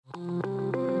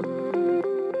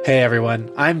Hey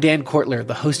everyone, I'm Dan Kortler,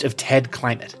 the host of TED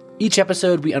Climate. Each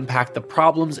episode, we unpack the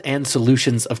problems and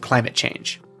solutions of climate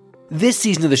change. This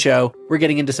season of the show, we're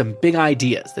getting into some big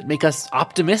ideas that make us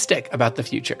optimistic about the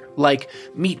future, like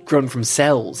meat grown from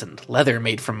cells and leather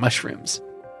made from mushrooms.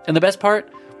 And the best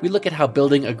part, we look at how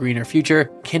building a greener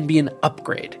future can be an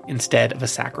upgrade instead of a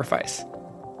sacrifice.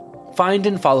 Find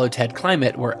and follow TED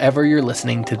Climate wherever you're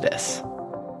listening to this.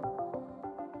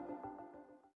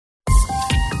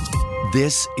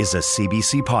 This is a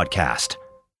CBC podcast.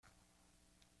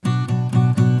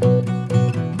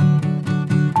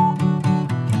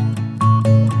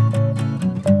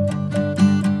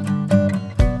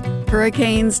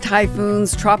 Hurricanes,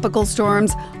 typhoons, tropical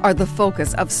storms are the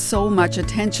focus of so much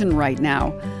attention right now.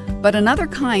 But another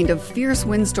kind of fierce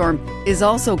windstorm is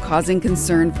also causing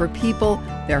concern for people,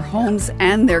 their homes,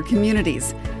 and their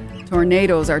communities.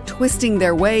 Tornadoes are twisting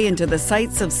their way into the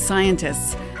sights of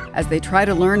scientists as they try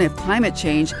to learn if climate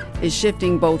change is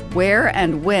shifting both where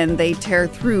and when they tear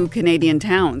through Canadian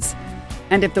towns.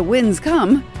 And if the winds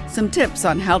come, some tips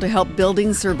on how to help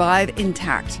buildings survive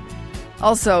intact.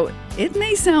 Also, it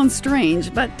may sound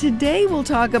strange, but today we'll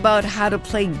talk about how to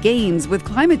play games with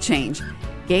climate change.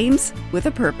 Games with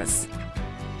a purpose.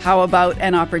 How about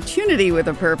an opportunity with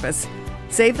a purpose?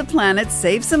 Save the planet,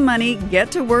 save some money,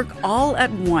 get to work all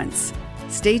at once.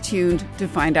 Stay tuned to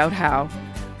find out how.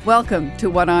 Welcome to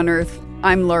What on Earth.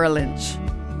 I'm Laura Lynch.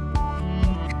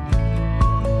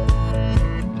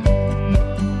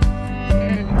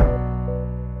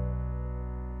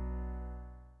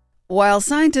 While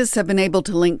scientists have been able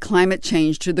to link climate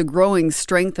change to the growing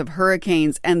strength of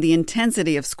hurricanes and the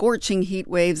intensity of scorching heat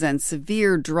waves and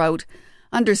severe drought,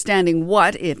 understanding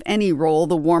what, if any, role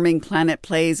the warming planet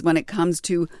plays when it comes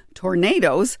to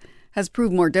tornadoes has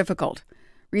proved more difficult.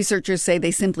 Researchers say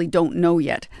they simply don't know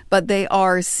yet, but they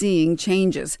are seeing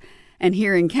changes. And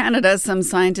here in Canada, some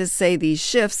scientists say these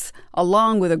shifts,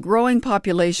 along with a growing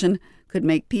population, could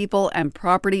make people and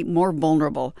property more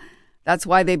vulnerable. That's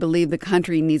why they believe the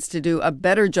country needs to do a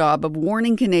better job of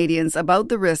warning Canadians about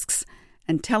the risks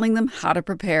and telling them how to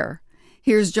prepare.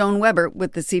 Here's Joan Weber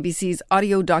with the CBC's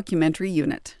audio documentary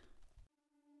unit.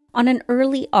 On an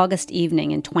early August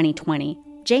evening in 2020,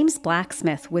 James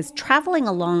Blacksmith was traveling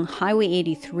along Highway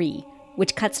 83,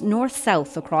 which cuts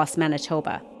north-south across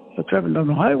Manitoba. I was driving down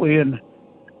the highway and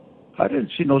I didn't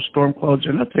see no storm clouds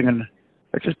or nothing, and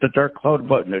it's just a dark cloud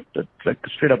button that's like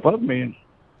straight above me, and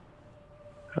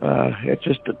it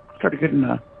just started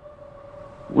getting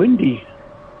windy.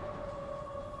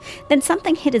 Then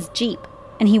something hit his Jeep,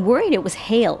 and he worried it was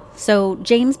hail, so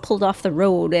James pulled off the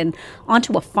road and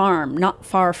onto a farm not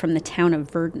far from the town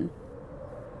of Virden.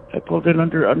 I pulled in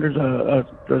under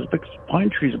those big pine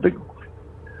trees, a big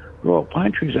row of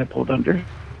pine trees I pulled under.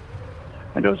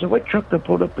 And there was a white truck that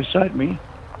pulled up beside me.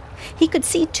 He could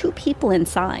see two people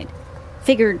inside.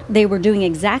 Figured they were doing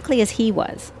exactly as he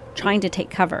was, trying to take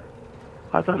cover.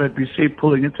 I thought I'd be safe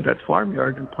pulling into that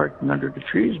farmyard and parking under the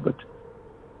trees, but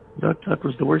that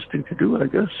was the worst thing to do, I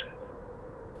guess.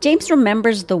 James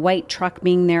remembers the white truck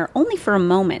being there only for a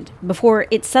moment before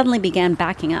it suddenly began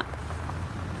backing up.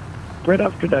 Right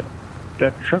after that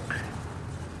truck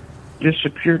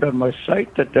disappeared on my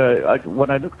sight, when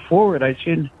I looked forward, I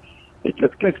seen it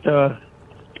looked like the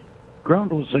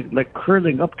ground was like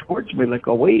curling up towards me like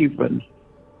a wave, and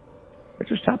it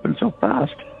just happened so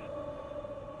fast.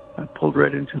 I pulled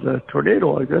right into the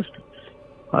tornado, I guess.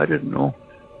 I didn't know.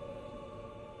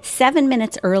 7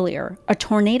 minutes earlier, a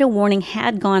tornado warning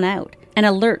had gone out, an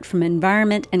alert from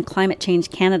Environment and Climate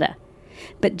Change Canada.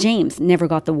 But James never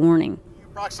got the warning.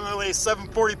 Approximately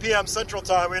 7:40 p.m. Central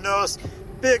Time, we noticed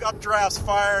big updrafts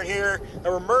fire here that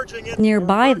were merging in.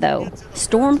 Nearby, though,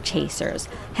 storm chasers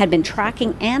had been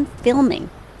tracking and filming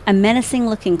a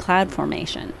menacing-looking cloud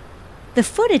formation. The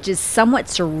footage is somewhat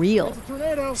surreal.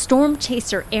 Storm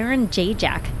chaser Aaron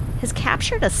Jajak has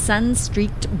captured a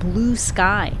sun-streaked blue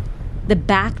sky, the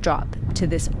backdrop to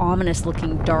this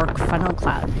ominous-looking dark funnel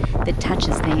cloud that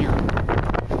touches down.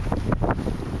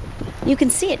 You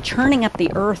can see it churning up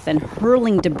the earth and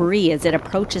hurling debris as it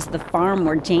approaches the farm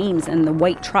where James and the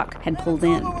white truck had pulled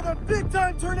in.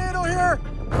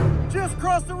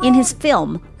 In his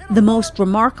film, The Most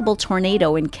Remarkable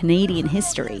Tornado in Canadian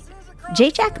History,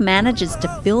 Jajak manages to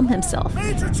film himself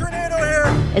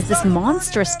as this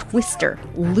monstrous twister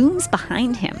looms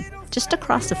behind him just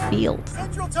across a field.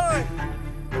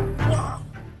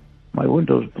 My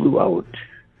windows blew out.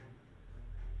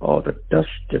 All the dust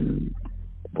and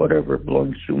whatever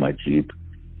blowing through my Jeep.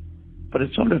 But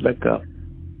it sounded like a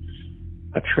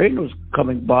train was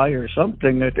coming by or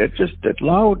something. It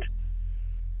loud.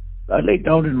 I laid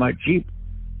down in my Jeep.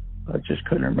 I just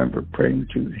couldn't remember praying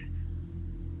to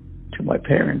to my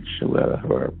parents who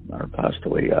are passed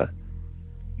away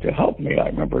to help me. I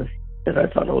remember that I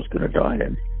thought I was going to die,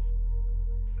 and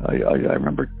I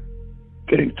remember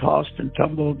getting tossed and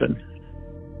tumbled, and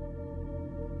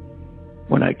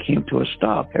when I came to a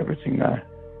stop, everything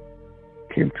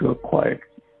came to a quiet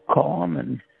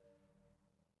calm,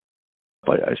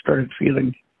 but I started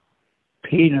feeling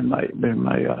pain in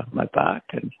my back,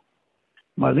 and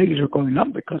my legs were going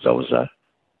numb because I was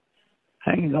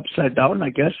hanging upside down, I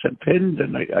guess, and pinned,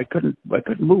 and I couldn't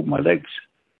move my legs.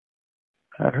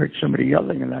 I heard somebody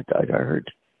yelling, and I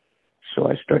heard, so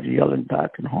I started yelling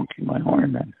back and honking my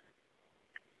horn, and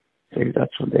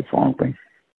that's when they found me.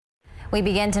 We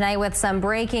begin tonight with some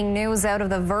breaking news out of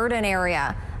the Verdun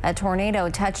area. A tornado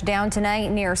touched down tonight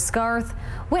near Scarth.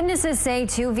 Witnesses say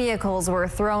 2 vehicles were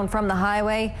thrown from the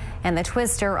highway, and the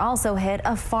twister also hit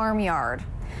a farmyard.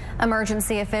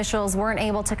 Emergency officials weren't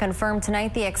able to confirm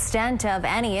tonight the extent of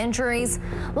any injuries.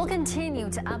 We'll continue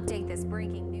to update this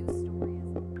breaking news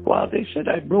story. Well, they said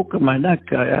I'd broken my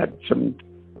neck. I had some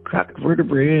cracked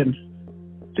vertebrae, and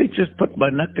they just put my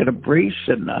neck in a brace,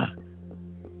 and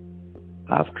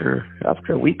after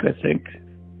a week, I think,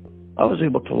 I was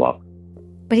able to walk.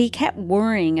 But he kept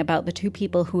worrying about the 2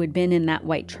 people who had been in that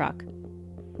white truck.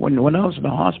 When I was in the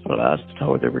hospital, I asked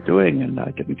how they were doing, and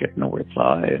I didn't get no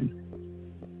reply. And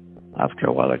after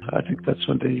a while, I think that's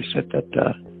when they said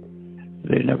that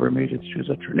they never made it through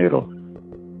the tornado.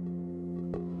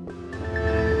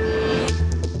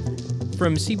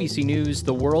 From CBC News,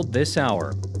 The World This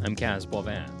Hour, I'm Kaz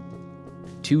Boivin.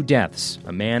 2 deaths,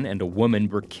 a man and a woman,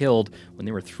 were killed when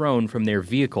they were thrown from their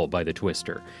vehicle by the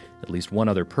twister. At least 1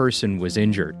 other person was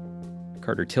injured.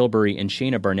 Carter Tilbury and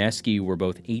Shayna Barneski were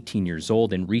both 18 years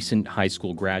old and recent high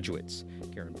school graduates.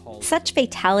 Such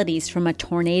fatalities from a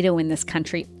tornado in this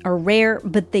country are rare,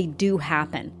 but they do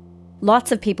happen.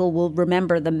 Lots of people will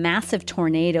remember the massive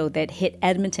tornado that hit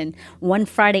Edmonton one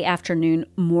Friday afternoon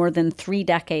more than 3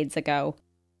 decades ago.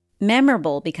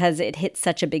 Memorable because it hit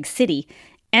such a big city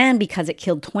and because it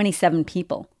killed 27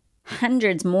 people.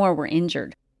 Hundreds more were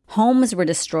injured. Homes were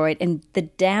destroyed and the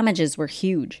damages were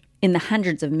huge, in the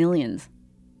hundreds of millions.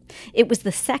 It was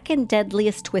the second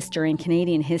deadliest twister in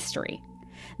Canadian history.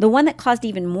 The one that caused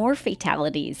even more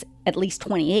fatalities, at least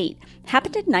 28,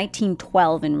 happened in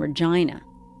 1912 in Regina.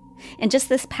 And just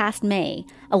this past May,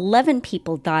 11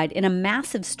 people died in a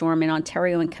massive storm in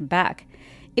Ontario and Quebec.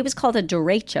 It was called a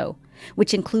derecho,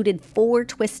 which included 4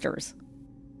 twisters.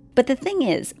 But the thing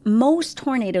is, most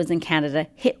tornadoes in Canada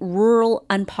hit rural,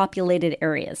 unpopulated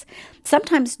areas,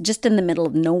 sometimes just in the middle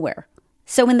of nowhere.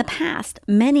 So in the past,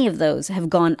 many of those have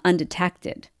gone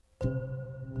undetected.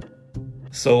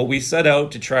 So we set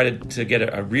out to try to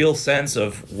get a real sense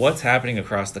of what's happening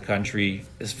across the country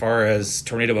as far as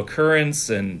tornado occurrence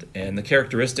and the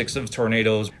characteristics of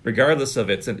tornadoes, regardless of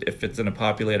if it's in a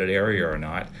populated area or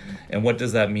not, and what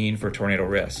does that mean for tornado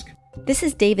risk. This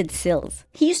is David Sills.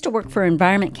 He used to work for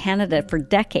Environment Canada for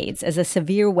decades as a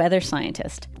severe weather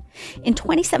scientist. In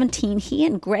 2017, he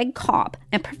and Greg Kopp,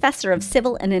 a professor of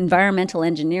civil and environmental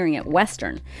engineering at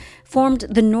Western, formed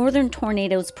the Northern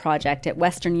Tornadoes Project at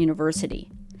Western University.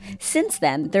 Since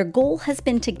then, their goal has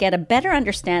been to get a better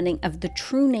understanding of the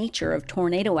true nature of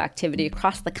tornado activity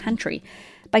across the country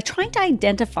by trying to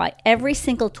identify every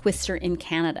single twister in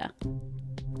Canada.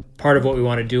 Part of what we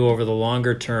want to do over the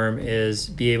longer term is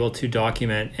be able to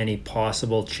document any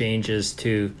possible changes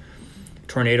to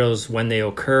tornadoes when they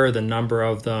occur, the number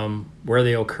of them, where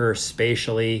they occur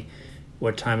spatially,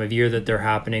 what time of year that they're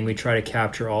happening. We try to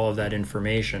capture all of that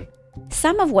information.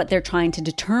 Some of what they're trying to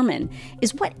determine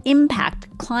is what impact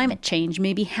climate change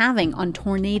may be having on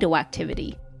tornado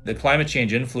activity. The climate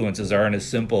change influences aren't as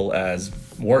simple as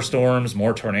more storms,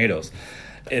 more tornadoes.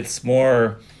 It's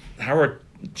more how are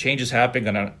changes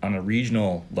happening on a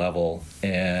regional level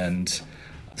and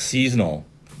seasonal,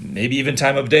 maybe even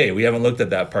time of day. We haven't looked at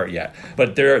that part yet.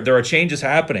 But there are changes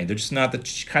happening. They're just not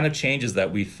the kind of changes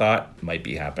that we thought might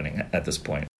be happening at this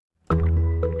point.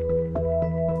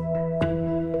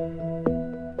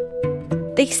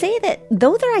 They say that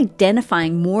though they're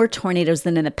identifying more tornadoes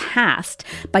than in the past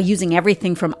by using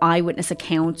everything from eyewitness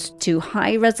accounts to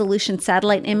high-resolution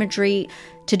satellite imagery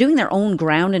to doing their own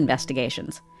ground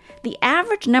investigations, the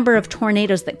average number of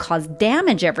tornadoes that cause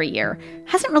damage every year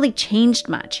hasn't really changed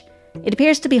much. It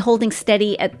appears to be holding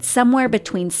steady at somewhere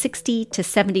between 60 to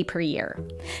 70 per year.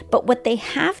 But what they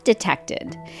have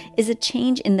detected is a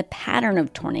change in the pattern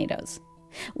of tornadoes.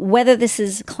 Whether this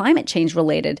is climate change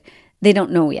related, they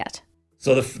don't know yet.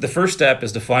 So the first step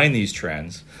is to find these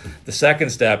trends. The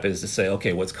second step is to say,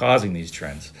 okay, what's causing these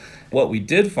trends? What we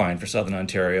did find for Southern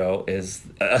Ontario is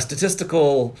a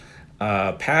statistical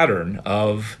pattern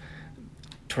of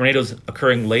tornadoes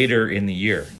occurring later in the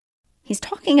year. He's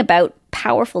talking about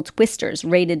powerful twisters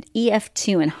rated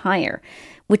EF2 and higher,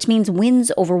 which means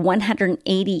winds over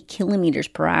 180 kilometers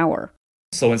per hour.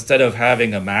 So instead of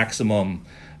having a maximum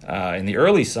in the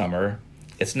early summer,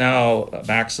 it's now a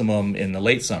maximum in the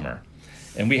late summer.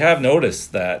 And we have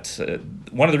noticed that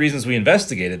one of the reasons we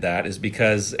investigated that is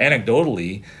because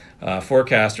anecdotally,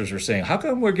 forecasters were saying, how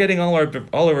come we're getting all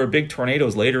of our big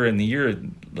tornadoes later in the year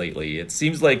lately? It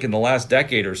seems like in the last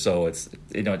decade or so,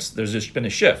 there's just been a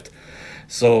shift.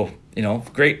 So,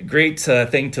 great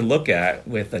thing to look at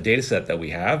with a data set that we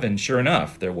have. And sure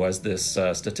enough, there was this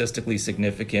statistically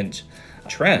significant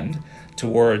trend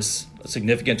towards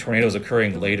significant tornadoes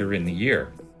occurring later in the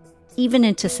year. Even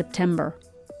into September.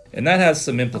 And that has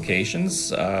some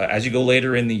implications. As you go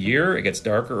later in the year, it gets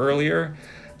darker earlier.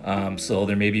 So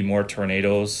there may be more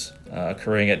tornadoes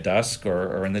occurring at dusk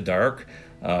or in the dark.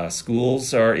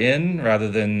 Schools are in rather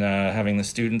than having the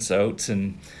students out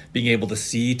and being able to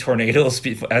see tornadoes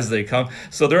as they come.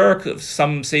 So there are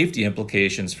some safety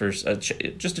implications for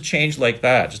just a change like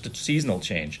that, just a seasonal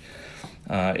change.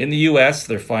 In the U.S.,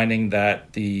 they're finding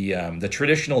that the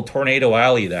traditional tornado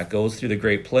alley that goes through the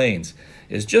Great Plains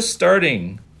is just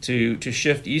starting to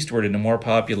shift eastward into more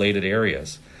populated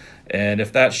areas. And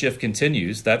if that shift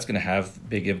continues, that's going to have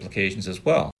big implications as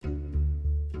well.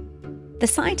 The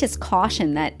scientists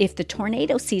caution that if the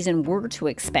tornado season were to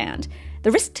expand,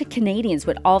 the risk to Canadians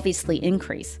would obviously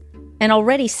increase. And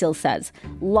already, Sill says,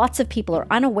 lots of people are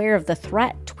unaware of the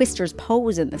threat twisters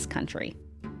pose in this country.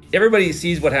 Everybody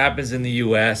sees what happens in the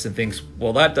U.S. and thinks,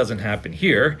 well, that doesn't happen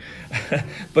here.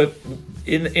 But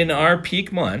in our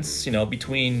peak months,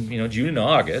 between June and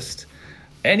August,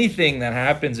 anything that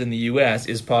happens in the U.S.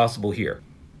 is possible here.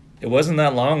 It wasn't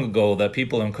that long ago that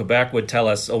people in Quebec would tell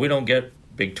us, we don't get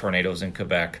big tornadoes in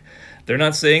Quebec. They're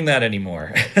not saying that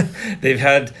anymore. They've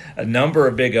had a number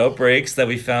of big outbreaks that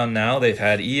we found now. They've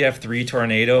had EF3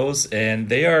 tornadoes, and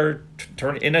they are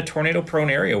in a tornado-prone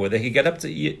area where they could get up to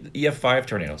EF5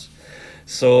 tornadoes.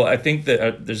 So I think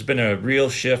that there's been a real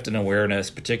shift in awareness,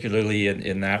 particularly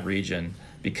in that region,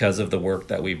 because of the work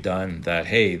that we've done. That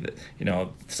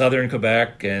southern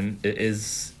Quebec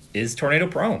is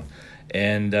tornado-prone,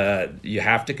 and you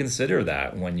have to consider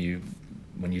that when you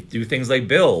do things like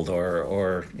build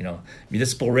or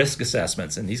municipal risk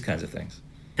assessments and these kinds of things.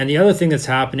 And the other thing that's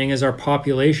happening is our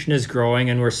population is growing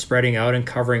and we're spreading out and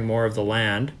covering more of the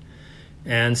land.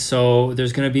 And so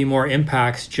there's going to be more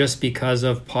impacts just because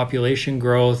of population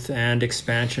growth and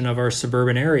expansion of our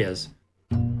suburban areas.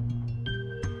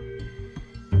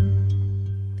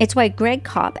 It's why Greg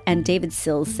Kopp and David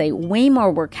Sills say way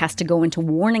more work has to go into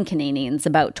warning Canadians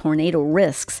about tornado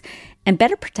risks and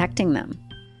better protecting them.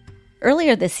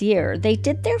 Earlier this year, they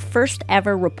did their first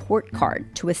ever report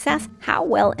card to assess how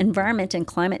well Environment and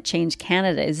Climate Change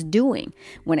Canada is doing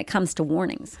when it comes to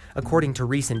warnings. According to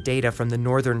recent data from the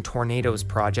Northern Tornadoes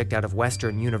Project out of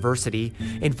Western University,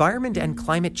 Environment and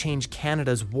Climate Change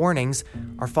Canada's warnings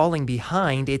are falling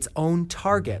behind its own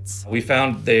targets. We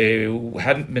found they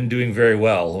hadn't been doing very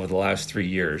well over the last 3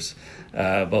 years.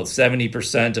 About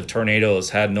 70% of tornadoes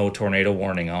had no tornado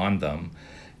warning on them.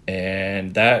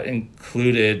 And that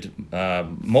included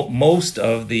most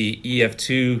of the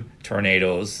EF2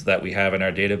 tornadoes that we have in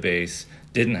our database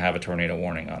didn't have a tornado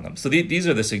warning on them. So these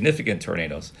are the significant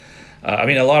tornadoes.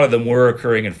 A lot of them were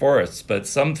occurring in forests, but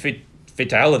some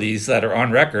fatalities that are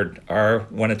on record are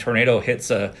when a tornado hits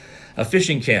a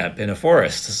fishing camp in a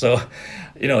forest. So,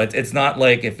 it's not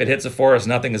like if it hits a forest,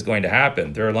 nothing is going to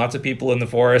happen. There are lots of people in the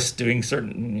forest doing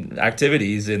certain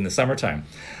activities in the summertime.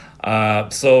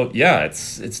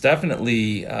 It's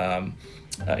definitely,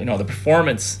 the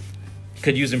performance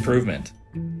could use improvement.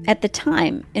 At the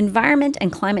time, Environment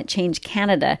and Climate Change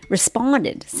Canada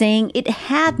responded, saying it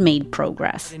had made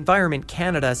progress. Environment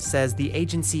Canada says the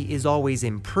agency is always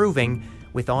improving,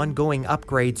 with ongoing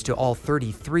upgrades to all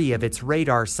 33 of its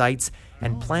radar sites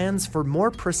and plans for more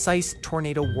precise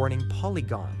tornado warning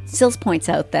polygons. Sills points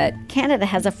out that Canada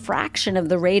has a fraction of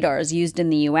the radars used in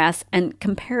the US and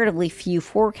comparatively few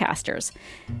forecasters,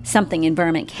 something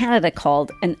Environment Canada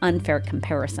called an unfair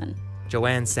comparison.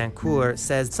 Joanne Sancour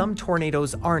says some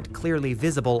tornadoes aren't clearly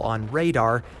visible on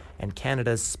radar, and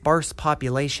Canada's sparse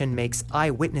population makes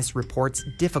eyewitness reports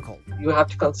difficult. You have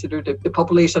to consider the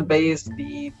population base,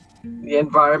 the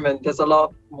environment. There's a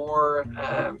lot more,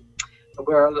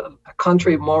 we're a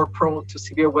country more prone to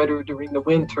severe weather during the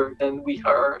winter than we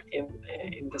are in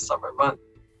the summer months.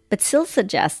 But Sill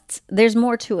suggests there's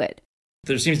more to it.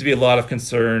 There seems to be a lot of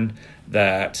concern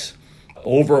that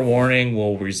overwarning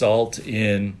will result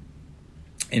in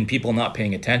people not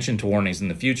paying attention to warnings in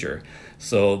the future.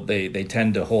 So they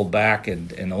tend to hold back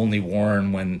and only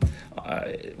warn when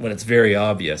it's very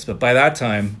obvious. But by that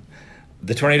time,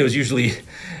 the tornado is usually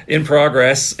in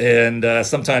progress, and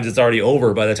sometimes it's already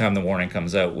over by the time the warning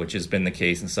comes out, which has been the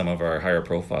case in some of our higher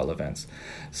profile events.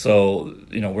 So,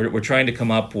 we're trying to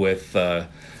come up with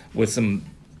some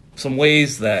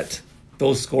ways that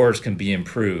those scores can be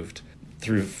improved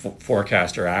through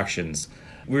forecaster actions.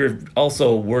 We're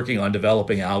also working on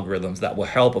developing algorithms that will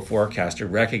help a forecaster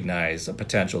recognize a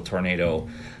potential tornado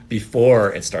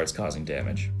before it starts causing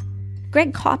damage.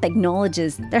 Greg Kopp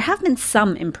acknowledges there have been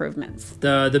some improvements.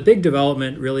 The big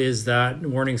development really is that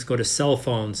warnings go to cell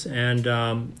phones, and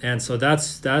so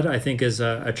that I think is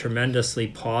a tremendously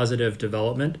positive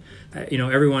development.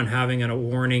 Everyone having a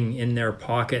warning in their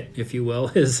pocket, if you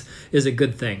will, is a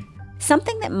good thing.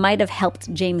 Something that might have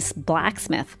helped James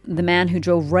Blacksmith, the man who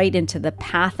drove right into the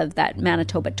path of that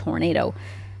Manitoba tornado,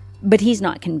 but he's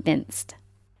not convinced.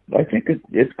 I think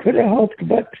it could have helped,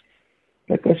 but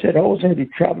like I said, I was already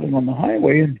traveling on the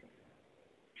highway, and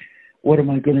what am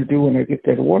I going to do when I get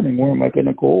that warning? Where am I going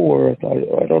to go? Or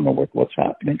I don't know what's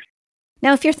happening.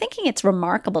 Now, if you're thinking it's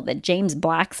remarkable that James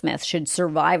Blacksmith should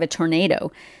survive a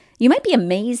tornado, you might be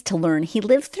amazed to learn he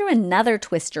lived through another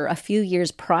twister a few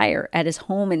years prior at his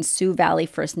home in Sioux Valley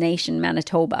First Nation,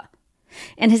 Manitoba.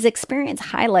 And his experience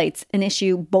highlights an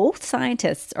issue both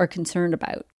scientists are concerned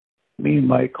about. Me and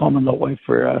my common-law wife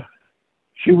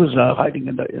she was hiding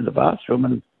in the bathroom,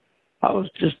 and I was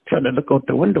just trying to look out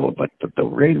the window, but the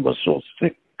rain was so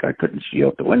thick I couldn't see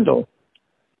out the window.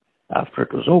 After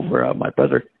it was over, my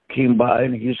brother came by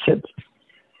and he said,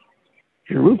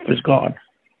 "Your roof is gone."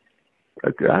 I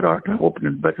had a hard time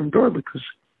opening the bedroom door because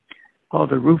all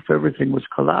the roof, everything was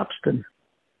collapsed, and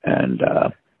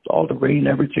all the rain,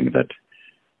 everything that,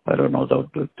 I don't know,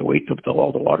 the weight of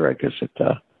all the water, I guess it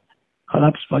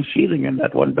collapsed my ceiling in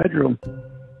that one bedroom.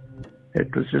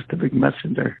 It was just a big mess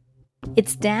in there.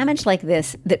 It's damage like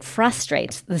this that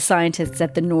frustrates the scientists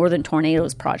at the Northern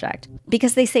Tornadoes Project,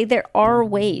 because they say there are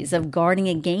ways of guarding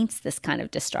against this kind of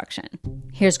destruction.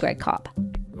 Here's Greg Kopp.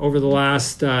 Over the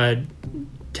last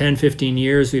 10, 15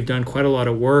 years, we've done quite a lot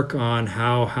of work on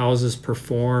how houses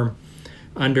perform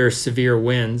under severe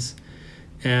winds.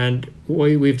 And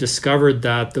we've discovered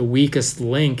that the weakest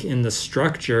link in the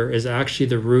structure is actually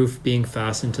the roof being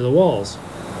fastened to the walls.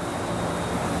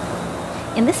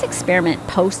 In this experiment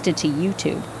posted to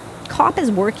YouTube, Kopp is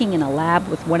working in a lab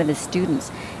with one of his students,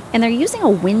 and they're using a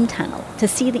wind tunnel to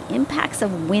see the impacts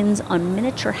of winds on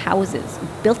miniature houses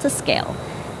built to scale,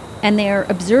 and they're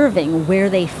observing where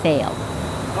they fail.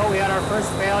 Oh, we had our first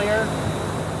failure.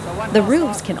 The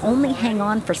roofs can only hang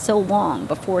on for so long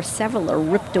before several are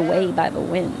ripped away by the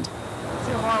wind.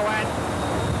 2 more wind.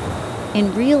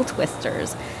 In real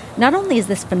twisters, not only is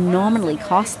this phenomenally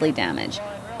costly damage,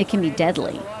 it can be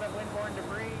deadly.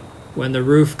 When the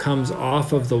roof comes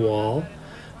off of the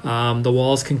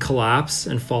walls can collapse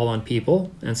and fall on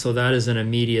people, and so that is an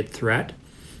immediate threat.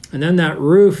 And then that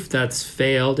roof that's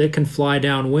failed, it can fly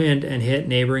downwind and hit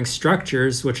neighboring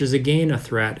structures, which is again a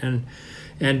threat. And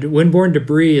windborne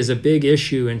debris is a big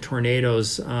issue in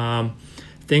tornadoes.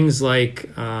 Things like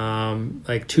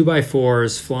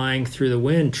 2x4s flying through the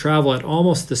wind travel at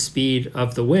almost the speed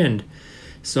of the wind.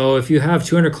 So if you have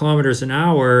 200 kilometers an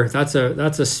hour, that's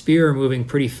a spear moving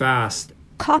pretty fast.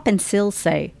 Kopp and Sills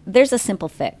say there's a simple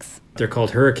fix. They're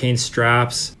called hurricane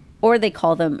straps. Or they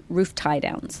call them roof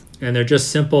tie-downs. And they're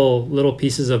just simple little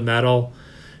pieces of metal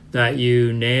that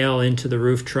you nail into the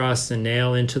roof truss and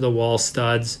nail into the wall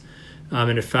studs,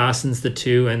 and it fastens the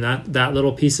two. And that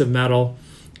little piece of metal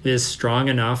is strong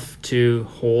enough to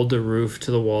hold the roof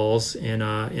to the walls in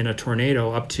a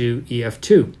tornado up to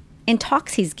EF2. In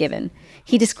talks he's given,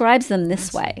 he describes them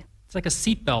this way. It's like a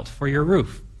seatbelt for your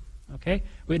roof, okay?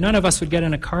 None of us would get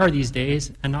in a car these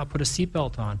days and not put a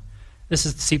seatbelt on. This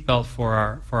is the seatbelt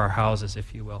for our houses,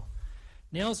 if you will.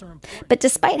 Nails are important. But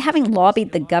despite having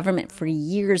lobbied the government for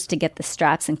years to get the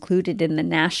straps included in the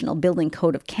National Building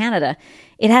Code of Canada,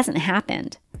 it hasn't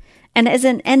happened. And as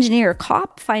an engineer,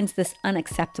 Kopp finds this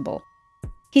unacceptable.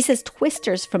 He says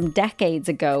twisters from decades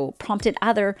ago prompted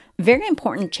other very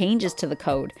important changes to the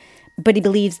code, but he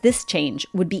believes this change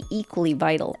would be equally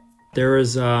vital. There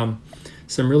was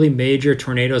some really major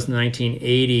tornadoes in the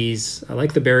 1980s,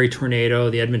 like the Barrie tornado,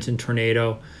 the Edmonton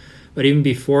tornado, but even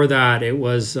before that, it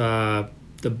was the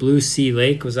Blue Sea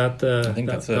Lake. Was that the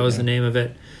name of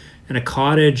it? And a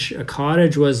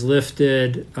cottage was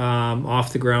lifted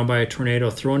off the ground by a tornado,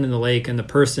 thrown in the lake, and the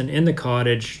person in the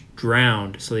cottage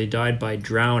drowned. So they died by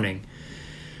drowning.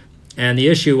 And the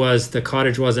issue was the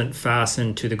cottage wasn't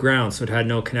fastened to the ground, so it had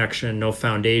no connection, no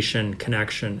foundation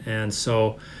connection. And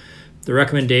so The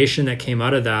recommendation that came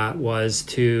out of that was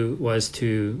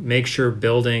to make sure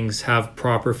buildings have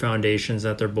proper foundations,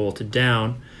 that they're bolted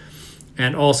down,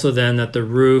 and also then that the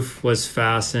roof was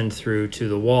fastened through to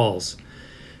the walls.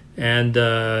 And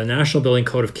the National Building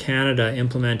Code of Canada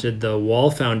implemented the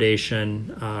wall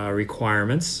foundation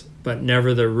requirements, but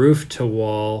never the roof to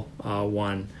wall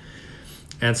one.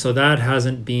 And so that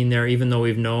hasn't been there, even though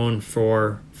we've known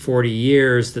for 40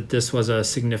 years that this was a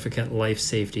significant life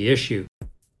safety issue.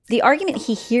 The argument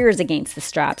he hears against the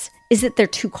straps is that they're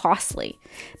too costly.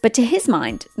 But to his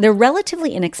mind, they're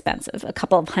relatively inexpensive, a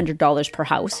couple of $100 per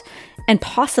house, and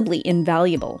possibly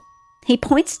invaluable. He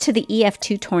points to the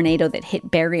EF2 tornado that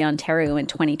hit Barrie, Ontario in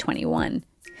 2021.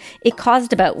 It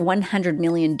caused about $100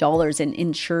 million in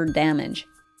insured damage.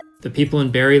 The people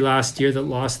in Barrie last year that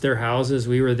lost their houses,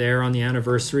 we were there on the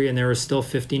anniversary, and there were still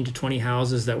 15 to 20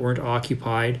 houses that weren't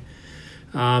occupied.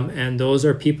 And those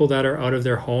are people that are out of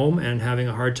their home and having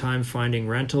a hard time finding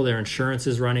rental. Their insurance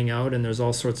is running out, and there's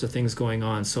all sorts of things going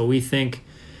on. So we think,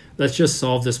 let's just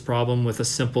solve this problem with a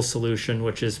simple solution,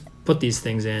 which is put these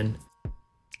things in.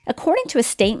 According to a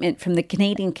statement from the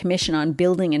Canadian Commission on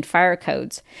Building and Fire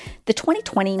Codes, the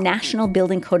 2020 National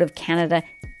Building Code of Canada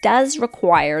does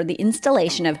require the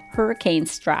installation of hurricane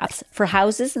straps for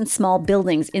houses and small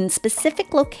buildings in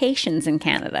specific locations in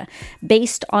Canada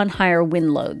based on higher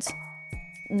wind loads.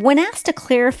 When asked to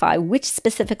clarify which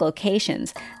specific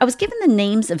locations, I was given the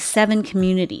names of 7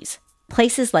 communities,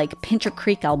 places like Pincher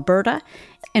Creek, Alberta,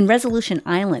 and Resolution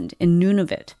Island in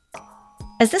Nunavut.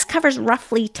 As this covers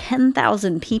roughly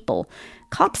 10,000 people,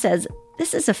 COP says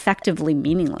this is effectively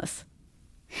meaningless.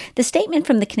 The statement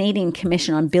from the Canadian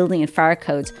Commission on Building and Fire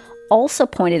Codes also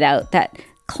pointed out that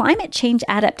climate change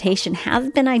adaptation has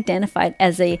been identified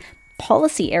as a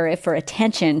policy area for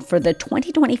attention for the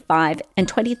 2025 and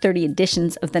 2030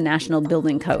 editions of the National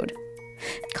Building Code.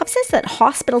 COP says that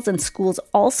hospitals and schools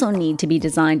also need to be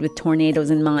designed with tornadoes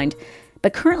in mind,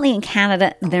 but currently in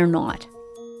Canada, they're not.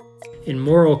 In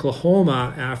Moore,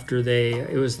 Oklahoma,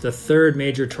 it was the 3rd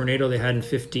major tornado they had in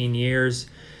 15 years.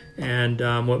 And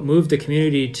what moved the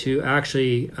community to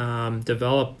actually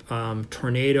develop a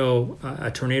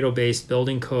tornado-based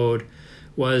building code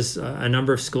was a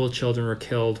number of school children were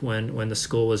killed when the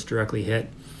school was directly hit.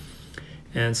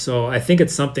 And so I think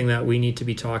it's something that we need to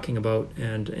be talking about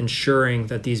and ensuring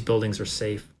that these buildings are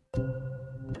safe.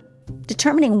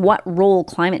 Determining what role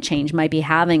climate change might be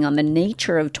having on the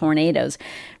nature of tornadoes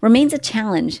remains a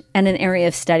challenge and an area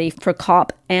of study for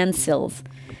COP and SILS.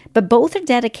 But both are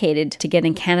dedicated to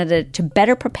getting Canada to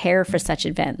better prepare for such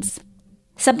events.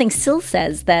 Something SILS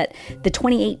says that the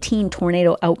 2018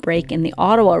 tornado outbreak in the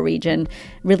Ottawa region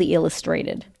really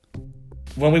illustrated.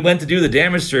 When we went to do the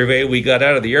damage survey, we got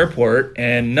out of the airport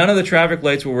and none of the traffic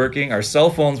lights were working. Our cell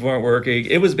phones weren't working.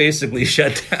 It was basically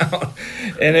shut down.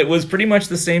 And it was pretty much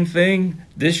the same thing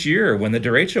this year when the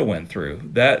derecho went through.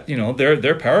 That,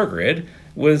 their power grid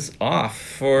was off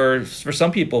for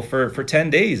some people for 10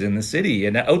 days in the city,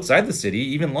 and outside the city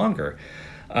even longer.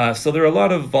 So there are a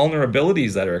lot of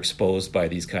vulnerabilities that are exposed by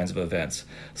these kinds of events.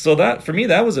 So that, for me,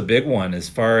 that was a big one as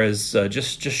far as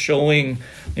just showing,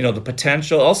 the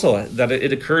potential. Also, that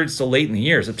it occurred so late in the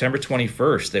year, September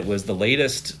 21st. It was the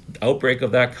latest outbreak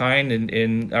of that kind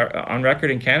on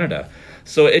record in Canada.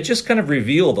 So it just kind of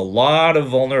revealed a lot of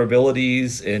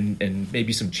vulnerabilities and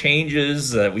maybe some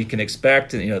changes that we can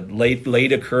expect,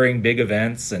 late occurring big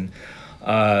events. And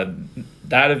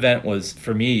that event was,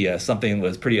 for me, something that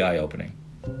was pretty eye-opening.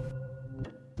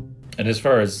 And as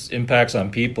far as impacts on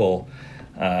people,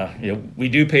 we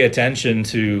do pay attention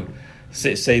to,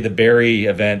 say the Barrie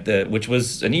event, which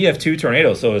was an EF2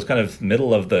 tornado, so it was kind of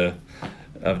middle of the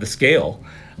scale.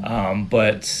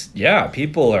 But yeah,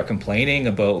 people are complaining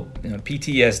about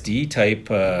PTSD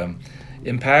type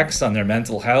impacts on their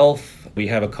mental health. We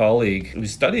have a colleague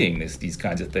who's studying these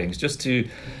kinds of things just to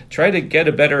try to get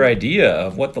a better idea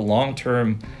of what the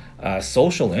long-term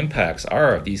social impacts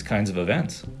are of these kinds of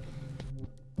events.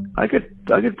 I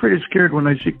get pretty scared when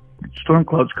I see storm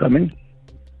clouds coming.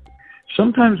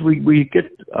 Sometimes we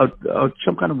get out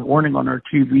some kind of warning on our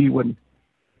TV when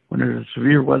there's a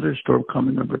severe weather storm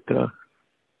coming, but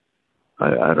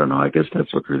I don't know. I guess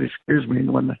that's what really scares me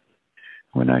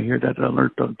when I hear that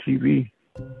alert on TV.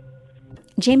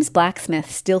 James Blacksmith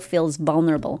still feels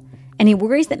vulnerable, and he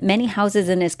worries that many houses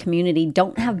in his community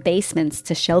don't have basements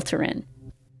to shelter in.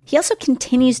 He also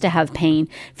continues to have pain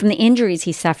from the injuries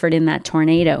he suffered in that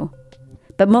tornado.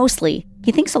 But mostly,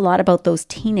 he thinks a lot about those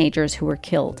teenagers who were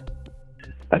killed.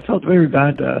 I felt very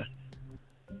bad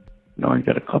knowing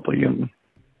that a couple of young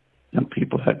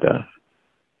people had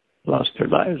lost their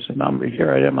lives. And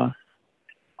here I am,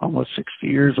 almost 60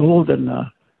 years old, and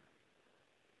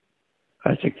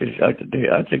I think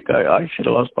I should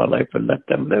have lost my life and let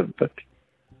them live, but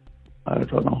I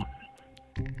don't know.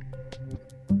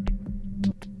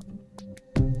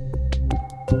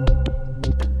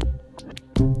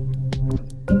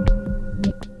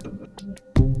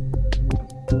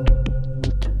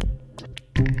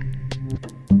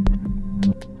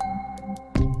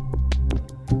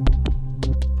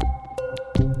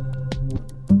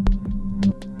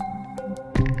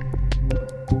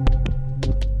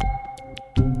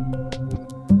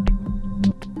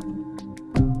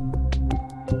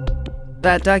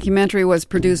 That documentary was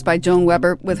produced by Joan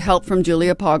Weber with help from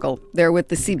Julia Poggle. They're with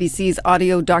the CBC's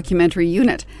audio documentary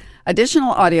unit.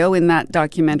 Additional audio in that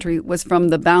documentary was from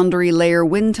the Boundary Layer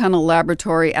Wind Tunnel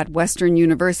Laboratory at Western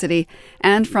University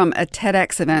and from a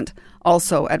TEDx event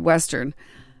also at Western.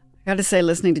 I got to say,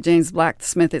 listening to James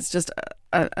Blacksmith, it's just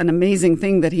an amazing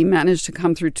thing that he managed to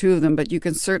come through two of them, but you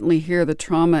can certainly hear the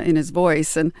trauma in his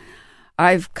voice. And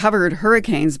I've covered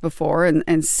hurricanes before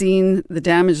and seen the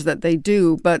damage that they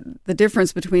do, but the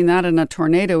difference between that and a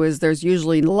tornado is there's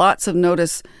usually lots of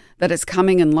notice that it's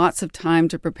coming and lots of time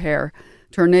to prepare.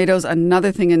 Tornadoes,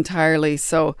 another thing entirely,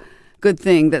 so good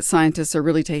thing that scientists are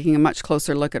really taking a much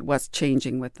closer look at what's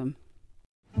changing with them.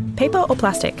 Paper or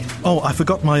plastic? Oh, I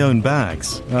forgot my own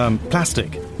bags.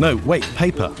 Plastic. No, wait,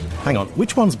 paper. Hang on,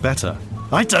 which one's better?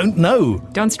 I don't know.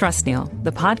 Don't stress, Neil.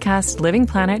 The podcast Living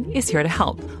Planet is here to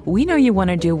help. We know you want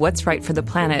to do what's right for the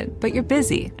planet, but you're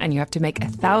busy and you have to make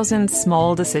 1,000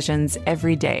 small decisions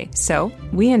every day. So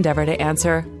we endeavor to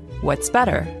answer, what's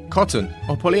better? Cotton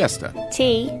or polyester?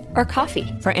 Tea or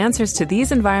coffee? For answers to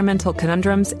these environmental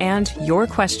conundrums and your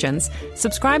questions,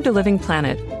 subscribe to Living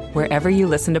Planet wherever you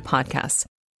listen to podcasts.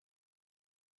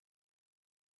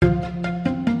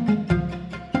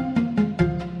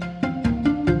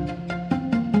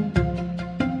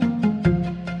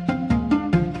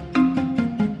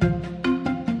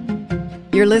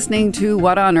 You're listening to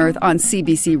What on Earth on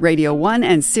CBC Radio 1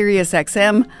 and Sirius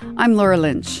XM. I'm Laura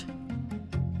Lynch.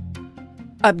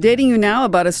 Updating you now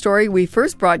about a story we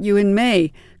first brought you in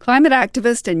May. Climate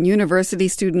activist and university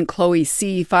student Chloe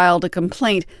C. filed a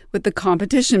complaint with the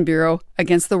Competition Bureau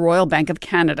against the Royal Bank of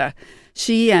Canada.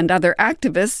 She and other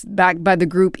activists, backed by the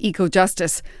group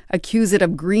EcoJustice, accuse it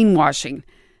of greenwashing.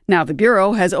 Now the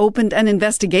Bureau has opened an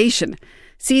investigation.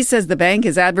 C says the bank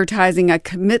is advertising a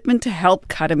commitment to help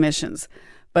cut emissions,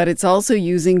 but it's also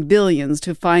using billions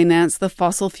to finance the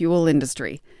fossil fuel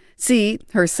industry. C,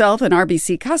 herself an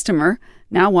RBC customer,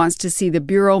 now wants to see the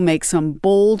Bureau make some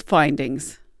bold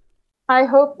findings. I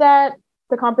hope that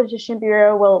the Competition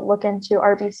Bureau will look into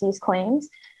RBC's claims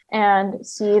and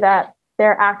see that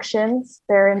their actions,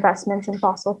 their investments in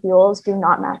fossil fuels do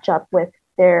not match up with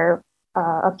their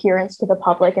appearance to the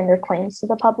public and their claims to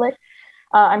the public.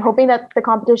 I'm hoping that the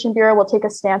Competition Bureau will take a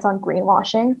stance on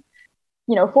greenwashing,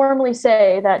 formally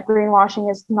say that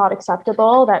greenwashing is not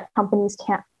acceptable, that companies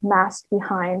can't mask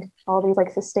behind all these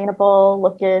sustainable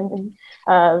looking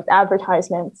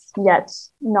advertisements, yet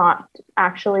not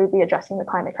actually be addressing the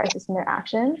climate crisis in their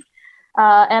actions.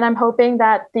 And I'm hoping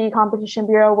that the Competition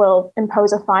Bureau will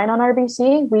impose a fine on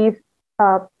RBC. We've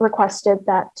requested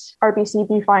that RBC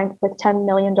be fined with $10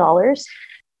 million.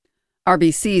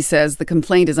 RBC says the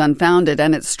complaint is unfounded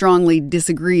and it strongly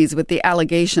disagrees with the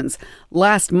allegations.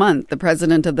 Last month, the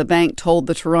president of the bank told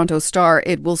the Toronto Star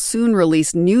it will soon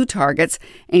release new targets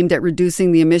aimed at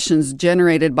reducing the emissions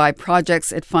generated by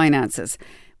projects it finances.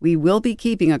 We will be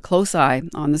keeping a close eye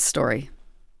on this story.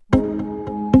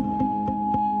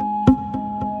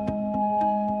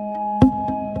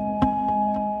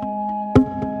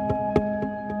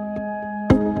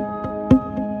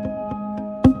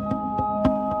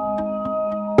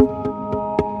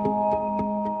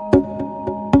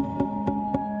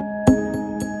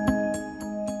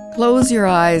 Close your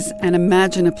eyes and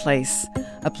imagine a place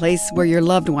where your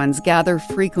loved ones gather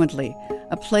frequently,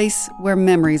 a place where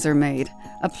memories are made,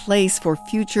 a place for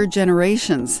future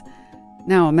generations.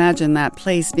 Now imagine that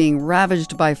place being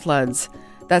ravaged by floods.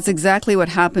 That's exactly what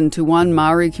happened to one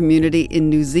Maori community in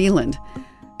New Zealand.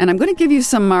 And I'm going to give you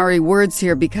some Maori words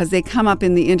here because they come up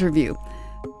in the interview.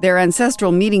 Their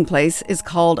ancestral meeting place is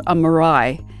called a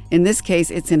marae. In this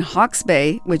case, it's in Hawke's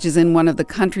Bay, which is in one of the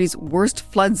country's worst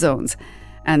flood zones.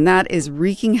 And that is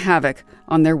wreaking havoc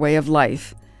on their way of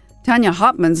life. Tanya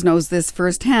Hopmans knows this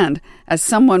firsthand as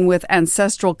someone with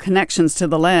ancestral connections to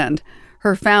the land.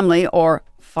 Her family, or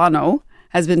whānau,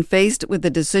 has been faced with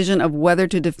the decision of whether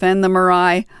to defend the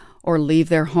marae or leave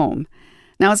their home.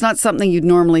 Now, it's not something you'd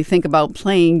normally think about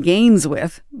playing games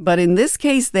with, but in this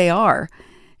case they are.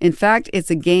 In fact,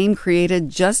 it's a game created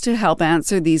just to help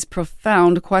answer these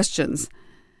profound questions.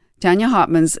 Tanya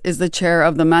Hopmans is the chair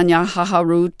of the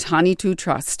Manyahaharu Tanitu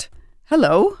Trust.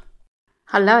 Hello.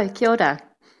 Hello, kia ora.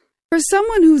 For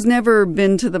someone who's never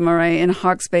been to the marae in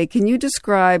Hawke's Bay, can you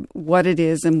describe what it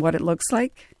is and what it looks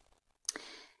like?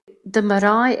 The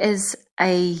marae is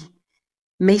a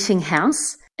meeting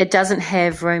house. It doesn't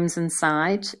have rooms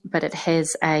inside, but it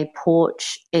has a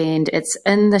porch and it's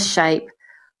in the shape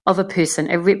of a person.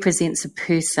 It represents a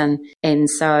person. And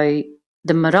so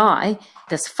the marae,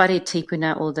 this whare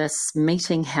tipuna or this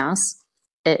meeting house,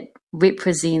 it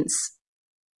represents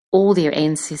all their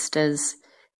ancestors,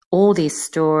 all their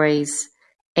stories,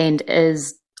 and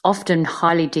is often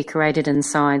highly decorated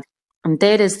inside. And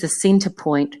that is the centre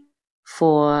point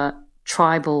for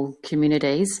tribal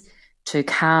communities to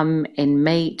come and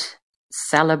meet,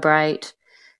 celebrate,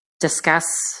 discuss,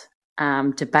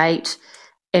 debate,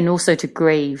 and also to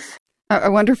grieve. I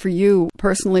wonder for you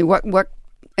personally, what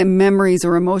memories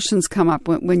or emotions come up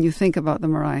when you think about the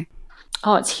marae?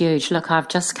 Oh, it's huge. Look, I've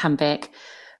just come back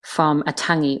from a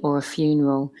tangi or a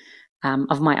funeral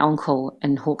of my uncle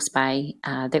in Hawke's Bay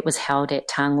that was held at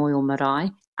Tangoio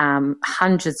Marae.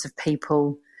 Hundreds of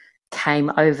people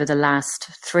came over the last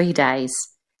 3 days,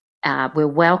 were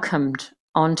welcomed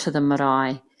onto the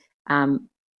marae,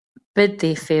 bid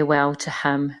their farewell to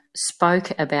him,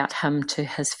 spoke about him to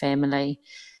his family,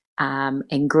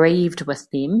 and grieved with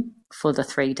them for the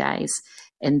 3 days.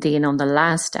 And then on the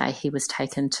last day, he was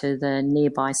taken to the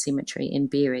nearby cemetery and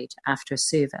buried after a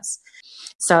service.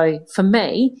 So for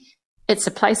me, it's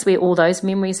a place where all those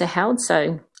memories are held.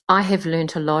 So I have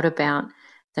learnt a lot about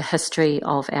the history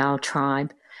of our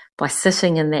tribe by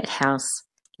sitting in that house,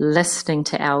 listening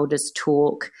to elders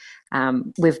talk.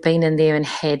 We've been in there and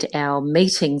had our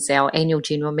meetings, our annual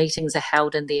general meetings are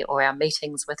held in there, or our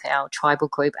meetings with our tribal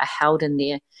group are held in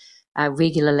there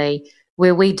regularly,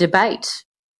 where we debate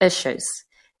issues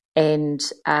and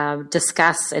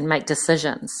discuss and make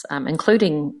decisions,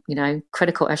 including,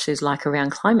 critical issues like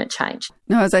around climate change.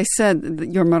 Now, as I said,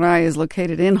 your marae is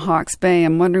located in Hawke's Bay.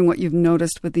 I'm wondering what you've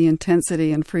noticed with the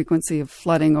intensity and frequency of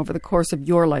flooding over the course of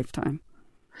your lifetime.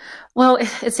 Well,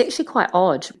 it's actually quite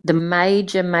odd. The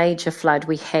major flood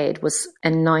we had was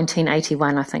in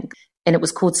 1981, I think, and it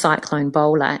was called Cyclone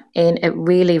Bowler, and it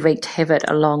really wreaked havoc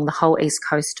along the whole east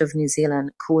coast of New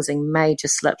Zealand, causing major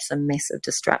slips and massive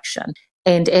destruction.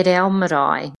 And at our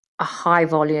marae, a high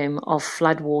volume of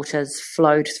floodwaters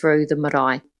flowed through the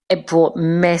marae. It brought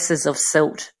masses of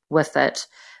silt with it,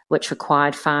 which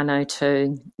required whānau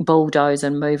to bulldoze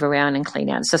and move around and clean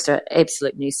out. It's just an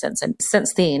absolute nuisance. And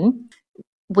since then,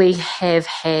 we have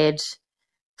had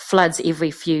floods every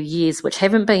few years, which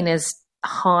haven't been as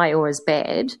high or as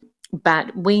bad,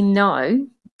 but we know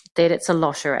that it's a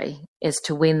lottery as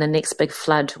to when the next big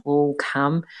flood will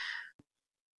come.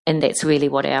 And that's really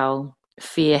what our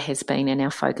fear has been and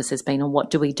our focus has been on. What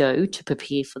do we do to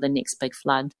prepare for the next big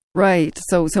flood? Right.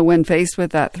 So when faced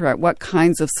with that threat, what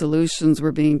kinds of solutions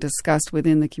were being discussed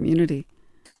within the community?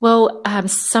 Well,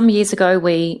 some years ago,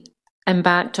 we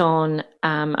embarked on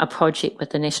a project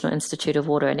with the National Institute of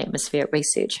Water and Atmospheric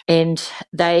Research, and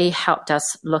they helped us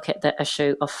look at the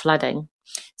issue of flooding.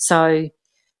 So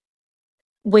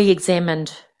we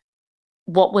examined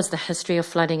what was the history of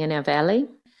flooding in our valley.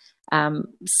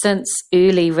 Since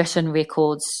early written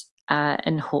records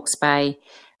in Hawke's Bay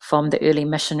from the early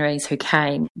missionaries who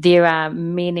came, there are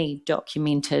many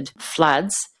documented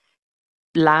floods,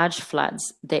 large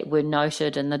floods that were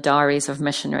noted in the diaries of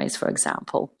missionaries, for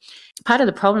example. Part of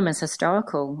the problem is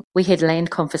historical. We had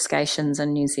land confiscations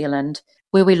in New Zealand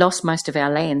where we lost most of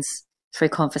our lands through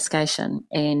confiscation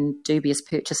and dubious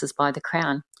purchases by the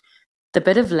Crown. The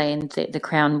bit of land that the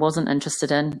Crown wasn't interested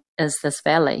in is this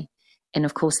valley. And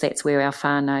of course, that's where our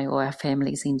whānau or our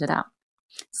families ended up.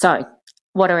 So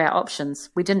what are our options?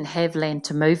 We didn't have land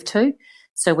to move to.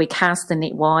 So we cast the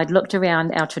net wide, looked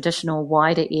around our traditional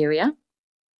wider area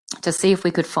to see if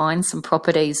we could find some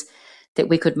properties that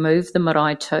we could move the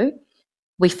marae to.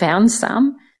 We found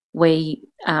some. We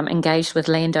engaged with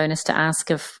landowners to ask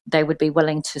if they would be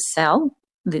willing to sell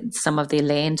some of their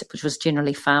land, which was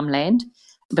generally farmland.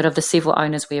 But of the several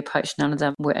owners we approached, none of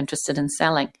them were interested in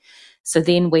selling. So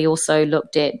then we also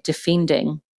looked at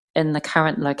defending in the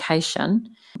current location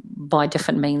by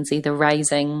different means, either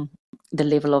raising the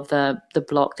level of the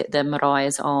block that the marae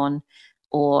is on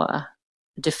or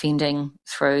defending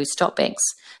through stop banks.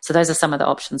 So those are some of the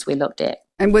options we looked at.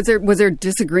 And was there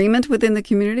disagreement within the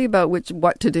community about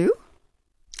what to do?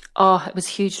 Oh, it was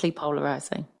hugely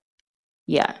polarising.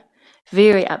 Yeah,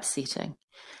 very upsetting.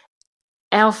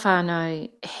 Our whānau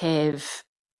have,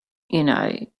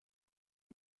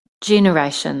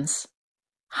 generations,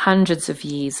 hundreds of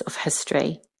years of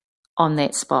history on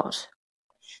that spot.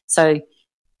 So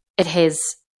it has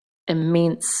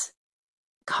immense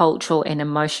cultural and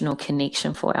emotional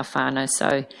connection for our whānau.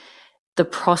 So the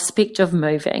prospect of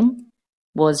moving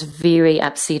was very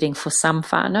upsetting for some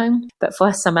whānau, but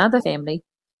for some other family,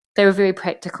 they were very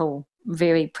practical,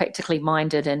 very practically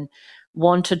minded, and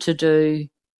wanted to do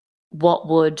what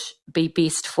would be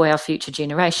best for our future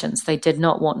generations. They did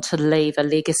not want to leave a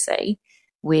legacy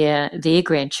where their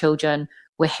grandchildren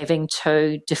were having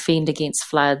to defend against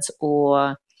floods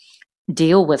or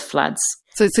deal with floods.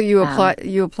 So you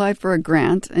applied for a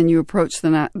grant, and you approached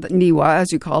the NIWA,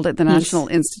 as you called it, the National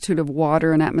Institute of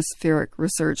Water and Atmospheric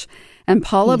Research. And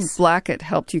Paula Blackett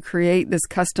helped you create this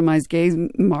customized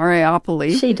game,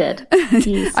 Mariapoly. She did.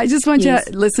 Yes. I just want you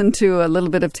to listen to a little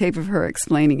bit of tape of her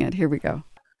explaining it. Here we go.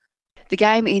 The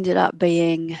game ended up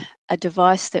being a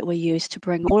device that we used to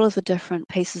bring all of the different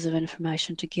pieces of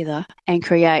information together and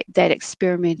create that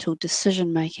experimental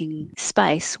decision-making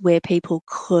space where people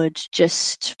could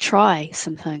just try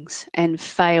some things and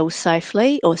fail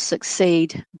safely or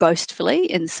succeed boastfully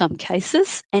in some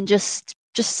cases, and just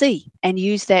see and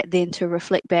use that then to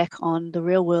reflect back on the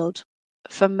real world.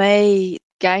 For me,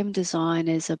 game design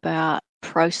is about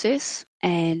process,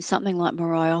 and something like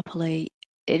Mariapoly,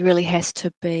 it really has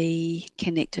to be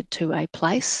connected to a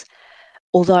place.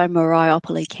 Although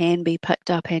Mariapoly can be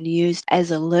picked up and used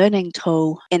as a learning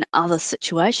tool in other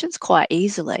situations quite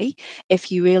easily,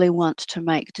 if you really want to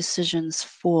make decisions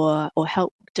for or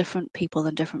help different people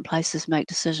in different places make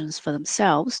decisions for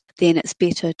themselves, then it's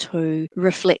better to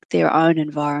reflect their own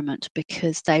environment,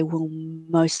 because they will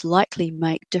most likely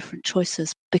make different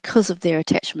choices because of their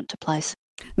attachment to place.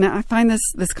 Now, I find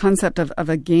this concept of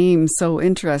a game so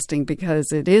interesting,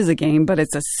 because it is a game, but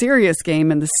it's a serious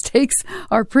game and the stakes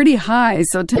are pretty high.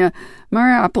 So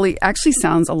Mariapoly actually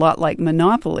sounds a lot like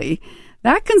Monopoly.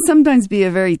 That can sometimes be a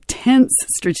very tense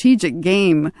strategic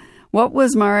game. What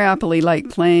was Mariapoly like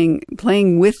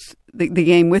playing with the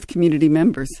game with community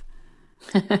members?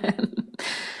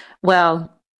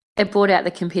 Well, it brought out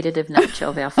the competitive nature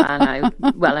of our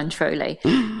whānau well and truly.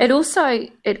 It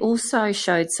also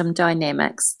showed some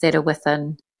dynamics that are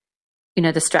within,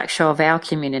 the structure of our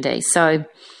community. So,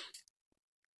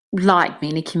 like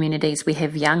many communities, we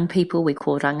have young people we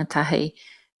call rangatahi.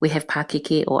 We have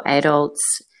pakeke or adults,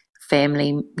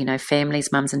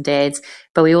 families, mums and dads.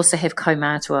 But we also have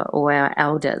kaumātua or our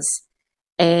elders.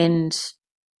 And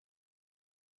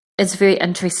it's very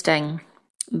interesting,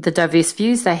 the diverse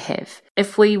views they have.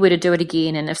 If we were to do it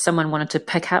again, and if someone wanted to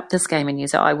pick up this game and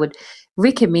use it, I would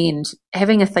recommend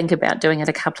having a think about doing it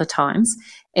a couple of times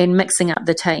and mixing up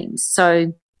the teams.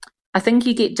 So I think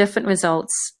you get different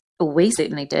results, or we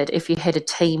certainly did, if you had a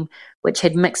team which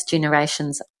had mixed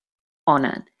generations on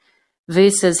it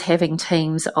versus having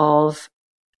teams of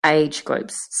age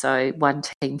groups. So one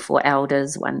team for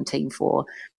elders, one team for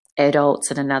adults,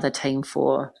 and another team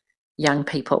for young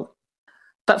people.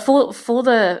 But for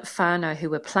the whānau who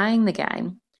were playing the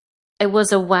game, it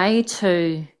was a way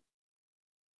to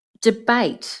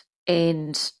debate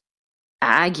and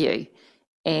argue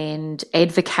and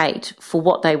advocate for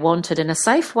what they wanted in a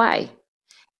safe way,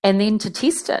 and then to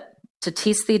test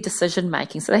their decision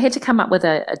making. So they had to come up with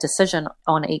a decision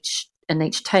in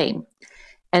each team,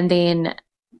 and then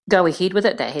go ahead with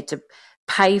it. They had to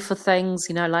pay for things,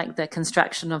 like the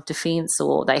construction of defence,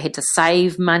 or they had to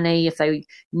save money if they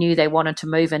knew they wanted to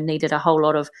move and needed a whole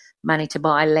lot of money to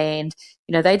buy land.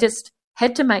 They just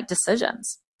had to make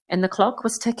decisions, and the clock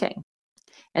was ticking.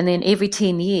 And then every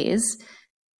 10 years,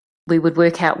 we would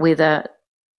work out whether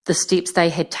the steps they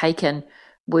had taken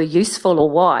were useful or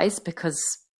wise, because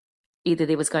either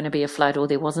there was going to be a flood or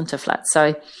there wasn't a flood.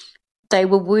 So they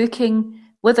were working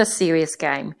with a serious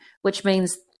game, which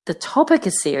means the topic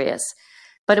is serious,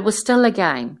 but it was still a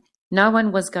game. No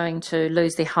one was going to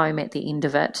lose their home at the end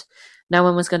of it. No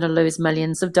one was going to lose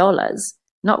millions of dollars,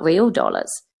 not real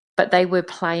dollars, but they were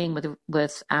playing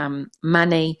with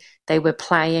money. They were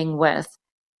playing with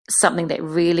something that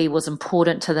really was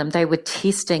important to them. They were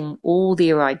testing all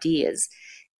their ideas.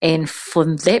 And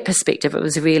from that perspective, it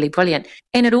was really brilliant.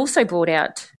 And it also brought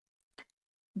out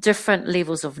different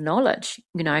levels of knowledge,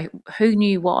 who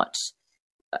knew what.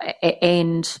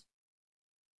 And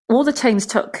all the teams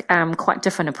took quite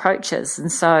different approaches.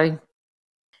 And so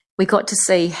we got to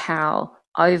see how,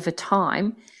 over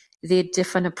time, their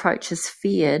different approaches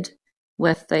fared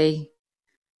with the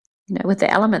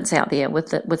elements out there,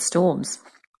 with storms.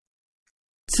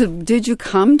 So did you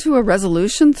come to a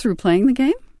resolution through playing the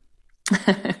game?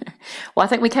 Well, I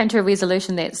think we came to a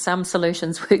resolution that some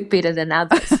solutions work better than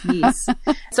others, yes.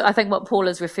 So I think what Paul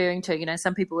is referring to,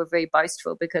 some people were very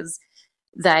boastful because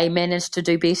they managed to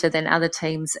do better than other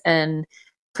teams in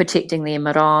protecting their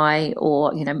marae,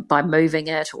 or by moving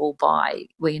it, or by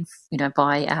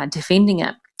defending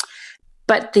it.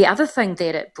 But the other thing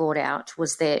that it brought out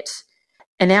was that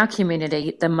in our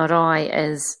community, the marae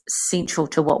is central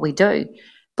to what we do.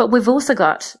 But we've also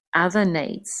got other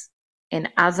needs and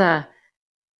other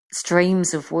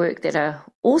streams of work that are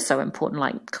also important,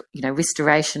 like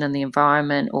restoration in the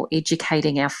environment, or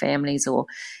educating our families, or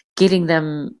getting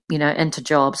them into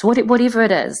jobs, whatever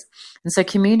it is. And so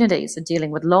communities are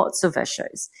dealing with lots of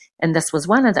issues, and this was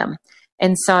one of them.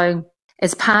 And so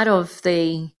as part of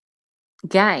the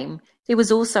game, there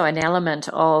was also an element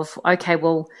of, okay,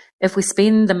 well, if we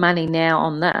spend the money now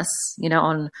on this,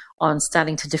 on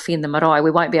starting to defend the marae,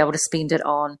 we won't be able to spend it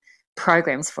on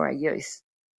programs for our youth,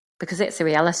 because that's the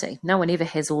reality. No one ever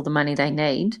has all the money they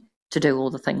need to do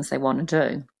all the things they want to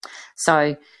do.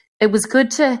 So it was good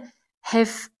to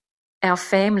have our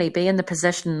family be in the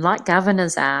position, like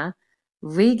governors are,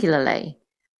 regularly,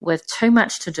 with too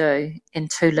much to do and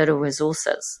too little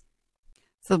resources.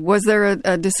 So was there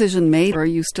a decision made, or are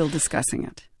you still discussing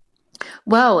it?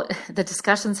 Well, the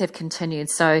discussions have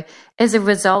continued. So as a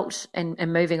result, and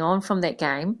moving on from that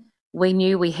game, we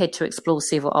knew we had to explore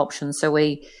several options. So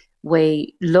we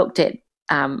looked at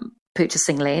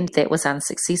purchasing land. That was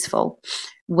unsuccessful.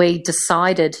 We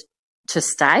decided to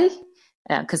stay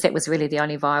because that was really the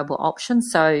only viable option.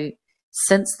 So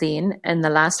since then, in the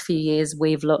last few years,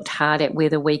 we've looked hard at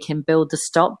whether we can build the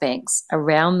stop banks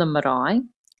around the marae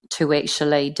to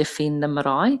actually defend the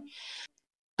marae.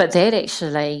 But that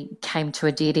actually came to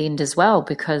a dead end as well,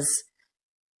 because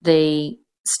the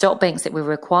stop banks that were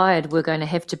required were going to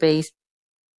have to be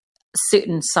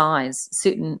certain size,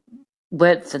 certain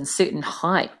width and certain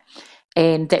height.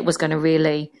 And that was going to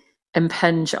really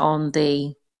impinge on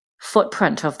the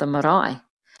footprint of the marae.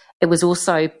 It was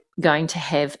also going to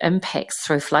have impacts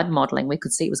through flood modelling. We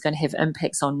could see it was going to have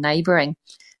impacts on neighbouring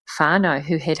whānau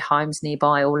who had homes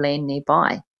nearby or land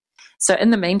nearby. So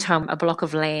in the meantime, a block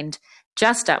of land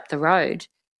just up the road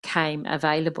came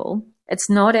available. It's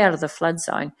not out of the flood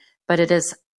zone, but it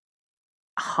is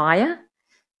higher.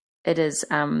 It is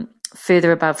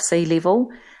further above sea level,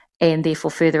 and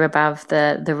therefore further above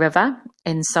the river.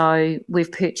 And so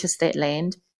we've purchased that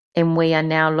land, and we are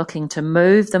now looking to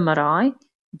move the marae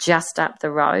just up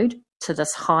the road to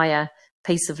this higher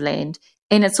piece of land.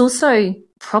 And it's also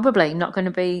probably not going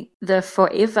to be the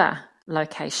forever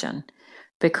location,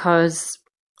 because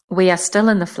we are still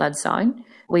in the flood zone.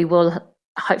 We will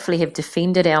hopefully have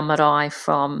defended our marae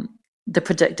from the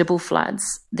predictable floods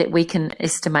that we can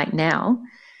estimate now.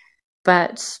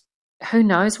 But who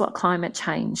knows what climate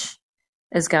change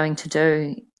is going to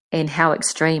do and how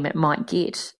extreme it might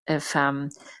get if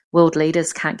world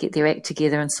leaders can't get their act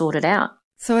together and sort it out.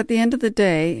 So at the end of the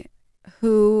day,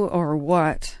 who or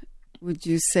what would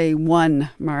you say won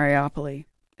Mariupol,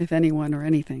 if anyone or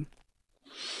anything?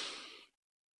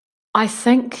 I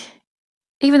think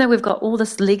even though we've got all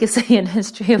this legacy and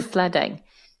history of flooding,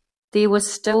 there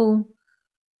was still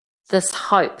this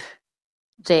hope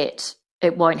that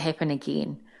it won't happen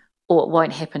again, or it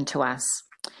won't happen to us.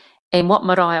 And what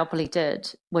Mariupol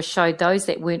did was show those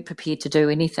that weren't prepared to do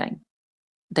anything,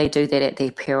 they do that at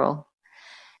their peril.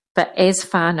 But as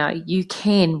whānau, you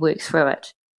can work through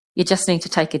it. You just need to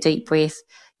take a deep breath,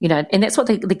 and that's what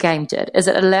the game did, is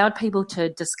it allowed people to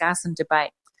discuss and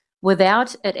debate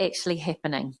without it actually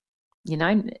happening,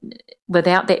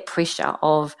 without that pressure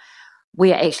of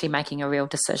we are actually making a real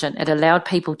decision. It allowed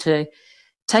people to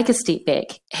take a step back,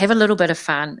 have a little bit of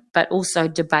fun, but also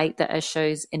debate the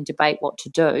issues and debate what to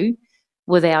do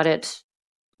without it,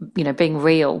 being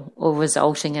real or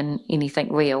resulting in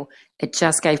anything real. It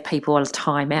just gave people a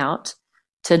time out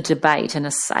to debate in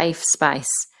a safe space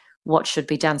what should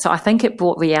be done. So I think it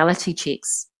brought reality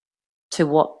checks to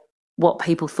what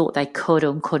people thought they could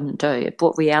and couldn't do. It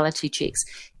brought reality checks,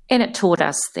 and it taught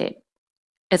us that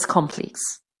it's complex.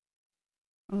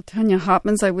 Well, Tanya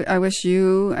Hopmans, I wish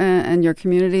you and your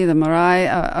community, the marae,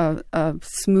 a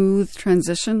smooth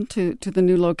transition to the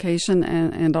new location,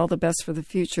 and all the best for the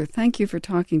future. Thank you for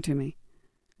talking to me.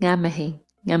 Ngā mihi.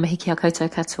 Ngā mihi kia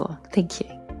koutou katoa. Thank you.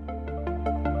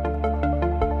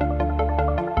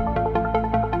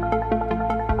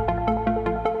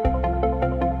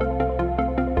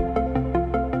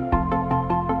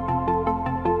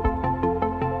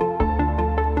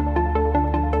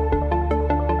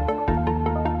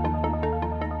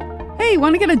 Hey,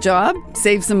 want to get a job,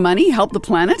 save some money, help the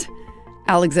planet?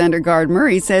 Alexander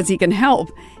Gard-Murray says he can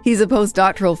help. He's a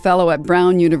postdoctoral fellow at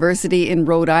Brown University in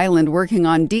Rhode Island working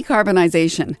on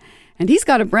decarbonization. And he's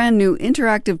got a brand new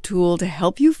interactive tool to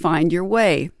help you find your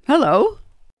way. Hello.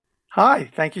 Hi,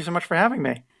 thank you so much for having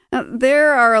me. Now,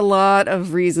 there are a lot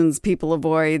of reasons people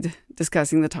avoid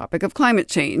discussing the topic of climate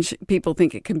change. People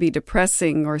think it can be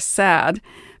depressing or sad,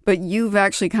 but you've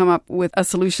actually come up with a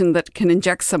solution that can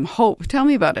inject some hope. Tell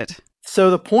me about it. So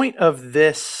the point of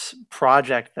this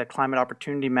project, the Climate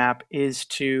Opportunity Map, is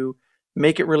to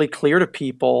make it really clear to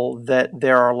people that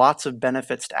there are lots of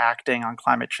benefits to acting on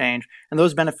climate change. And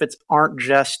those benefits aren't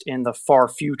just in the far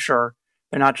future.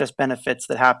 They're not just benefits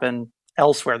that happen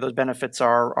elsewhere. Those benefits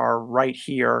are right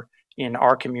here in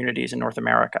our communities in North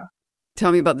America.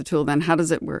 Tell me about the tool then. How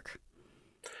does it work?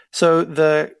 So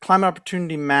the Climate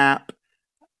Opportunity Map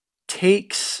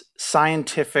takes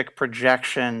scientific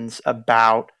projections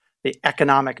about the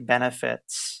economic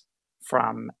benefits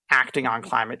from acting on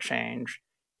climate change,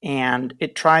 and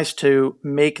it tries to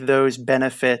make those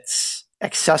benefits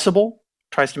accessible,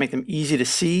 tries to make them easy to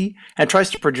see, and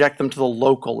tries to project them to the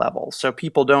local level. So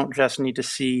people don't just need to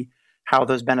see how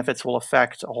those benefits will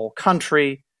affect a whole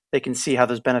country. They can see how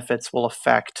those benefits will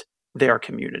affect their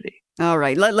community. All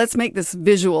right, let's make this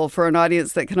visual for an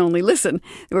audience that can only listen.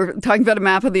 We're talking about a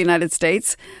map of the United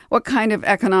States. What kind of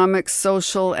economic,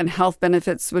 social, and health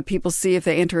benefits would people see if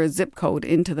they enter a zip code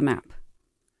into the map?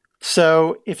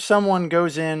 So if someone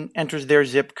goes in, enters their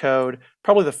zip code,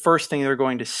 probably the first thing they're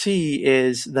going to see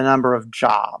is the number of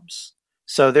jobs.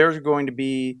 So there's going to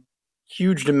be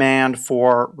huge demand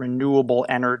for renewable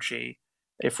energy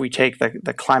if we take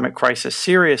the climate crisis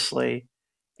seriously.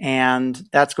 And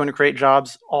that's going to create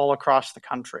jobs all across the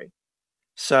country.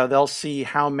 So they'll see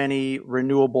how many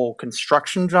renewable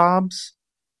construction jobs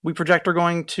we project are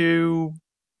going to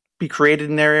be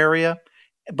created in their area,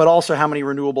 but also how many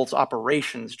renewables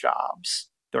operations jobs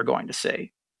they're going to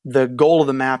see. The goal of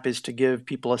the map is to give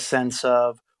people a sense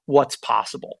of what's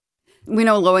possible. We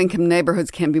know low-income neighborhoods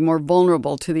can be more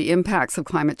vulnerable to the impacts of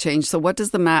climate change. So what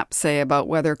does the map say about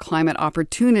whether climate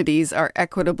opportunities are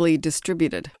equitably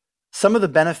distributed? Some of the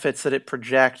benefits that it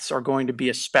projects are going to be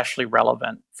especially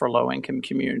relevant for low-income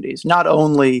communities, not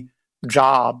only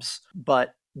jobs,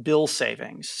 but bill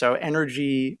savings. So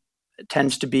energy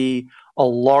tends to be a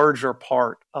larger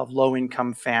part of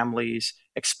low-income families'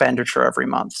 expenditure every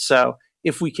month. So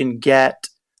if we can get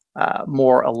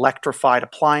more electrified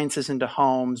appliances into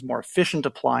homes, more efficient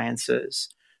appliances,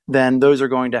 then those are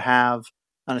going to have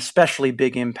an especially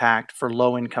big impact for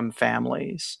low-income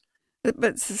families.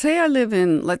 But say I live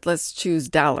in, let's choose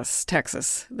Dallas,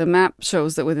 Texas. The map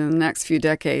shows that within the next few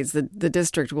decades, the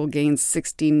district will gain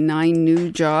 69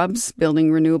 new jobs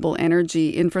building renewable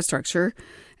energy infrastructure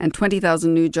and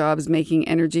 20,000 new jobs making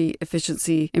energy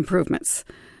efficiency improvements.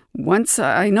 Once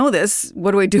I know this,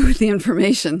 what do I do with the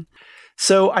information?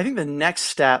 So I think the next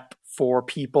step for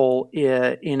people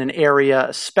in an area,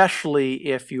 especially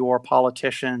if your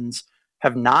politicians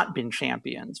have not been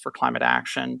champions for climate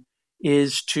action,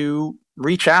 is to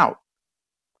reach out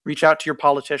to your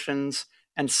politicians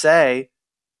and say,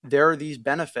 there are these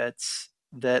benefits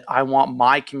that I want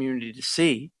my community to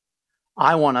see.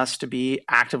 I want us to be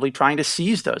actively trying to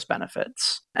seize those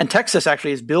benefits. And Texas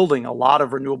actually is building a lot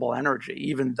of renewable energy,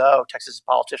 even though Texas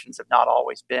politicians have not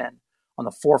always been on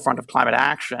the forefront of climate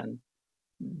action.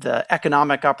 The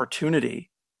economic opportunity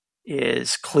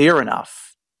is clear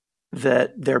enough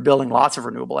that they're building lots of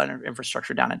renewable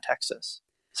infrastructure down in Texas.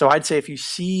 So I'd say if you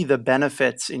see the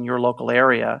benefits in your local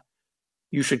area,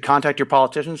 you should contact your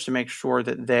politicians to make sure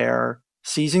that they're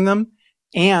seizing them.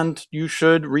 And you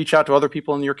should reach out to other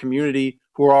people in your community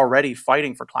who are already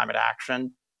fighting for climate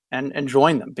action and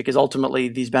join them, because ultimately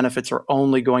these benefits are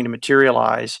only going to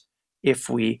materialize if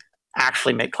we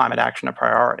actually make climate action a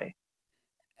priority.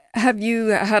 Have you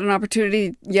had an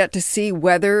opportunity yet to see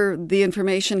whether the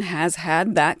information has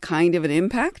had that kind of an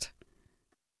impact?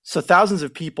 So thousands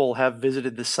of people have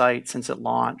visited the site since it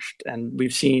launched, and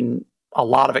we've seen a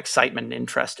lot of excitement and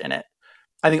interest in it.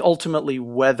 I think ultimately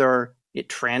whether it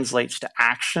translates to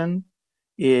action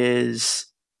is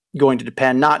going to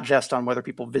depend not just on whether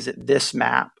people visit this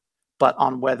map, but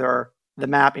on whether the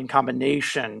map in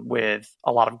combination with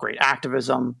a lot of great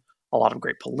activism, a lot of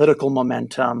great political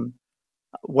momentum,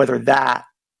 whether that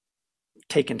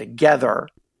taken together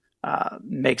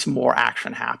makes more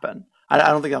action happen. I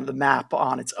don't think the map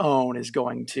on its own is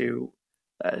going to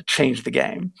change the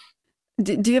game.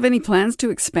 Do you have any plans to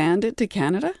expand it to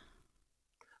Canada?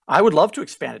 I would love to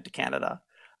expand it to Canada.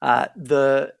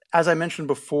 As I mentioned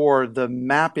before, the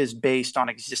map is based on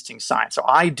existing science. So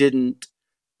I didn't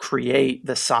create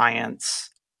the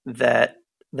science that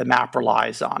the map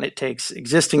relies on. It takes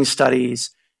existing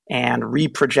studies and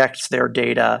reprojects their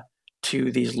data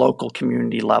to these local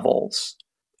community levels.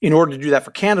 In order to do that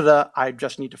for Canada, I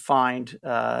just need to find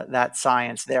that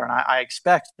science there. And I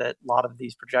expect that a lot of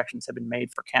these projections have been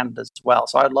made for Canada as well.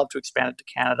 So I'd love to expand it to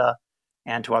Canada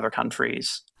and to other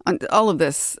countries. And all of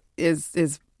this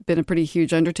is been a pretty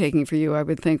huge undertaking for you, I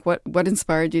would think. What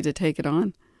inspired you to take it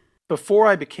on? Before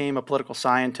I became a political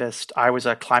scientist, I was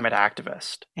a climate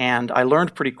activist. And I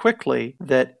learned pretty quickly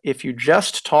that if you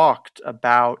just talked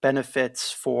about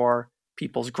benefits for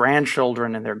people's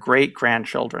grandchildren and their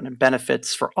great-grandchildren and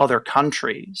benefits for other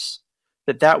countries,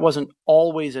 that wasn't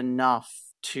always enough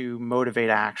to motivate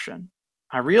action.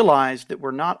 I realized that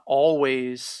we're not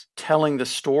always telling the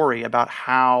story about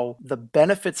how the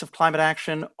benefits of climate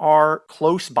action are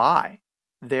close by.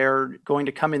 They're going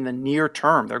to come in the near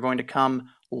term. They're going to come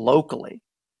locally.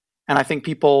 And I think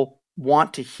people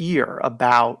want to hear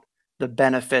about the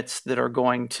benefits that are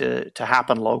going to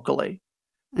happen locally.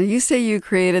 Now, you say you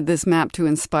created this map to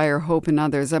inspire hope in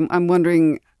others. I'm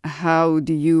wondering, how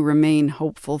do you remain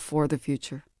hopeful for the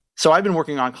future? So I've been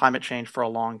working on climate change for a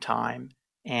long time,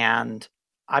 and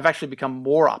I've actually become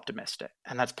more optimistic.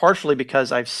 And that's partially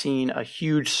because I've seen a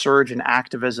huge surge in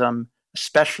activism,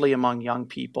 especially among young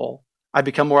people. I've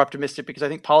become more optimistic because I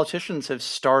think politicians have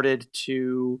started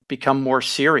to become more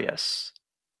serious.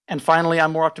 And finally,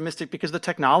 I'm more optimistic because the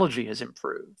technology has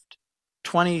improved.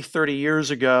 20, 30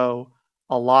 years ago,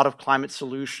 a lot of climate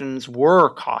solutions were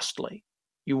costly.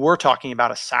 You were talking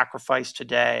about a sacrifice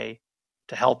today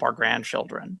to help our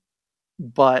grandchildren.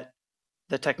 But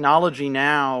the technology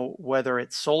now, whether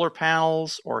it's solar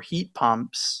panels or heat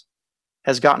pumps,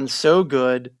 has gotten so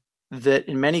good that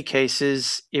in many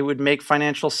cases, it would make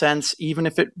financial sense even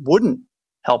if it wouldn't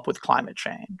help with climate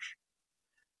change.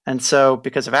 And so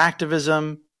because of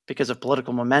activism, because of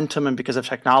political momentum, and because of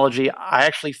technology, I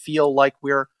actually feel like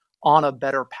we're on a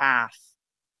better path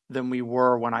than we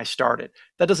were when I started.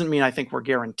 That doesn't mean I think we're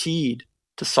guaranteed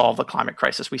to solve the climate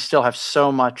crisis. We still have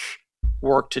so much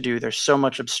work to do. There's so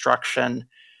much obstruction.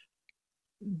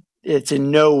 It's in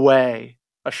no way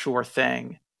a sure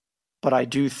thing, but I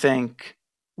do think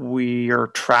we are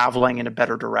traveling in a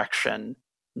better direction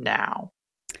now.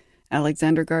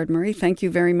 Alexander Gard-Murray, thank you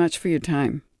very much for your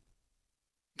time.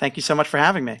 Thank you so much for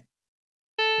having me.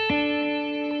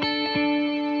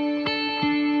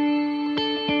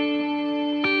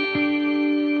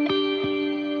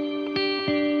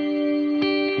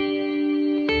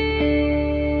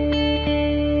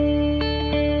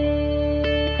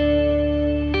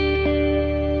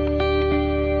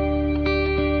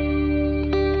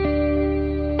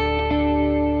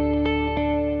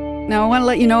 Now, I want to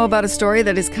let you know about a story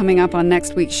that is coming up on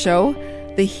next week's show.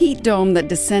 The heat dome that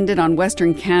descended on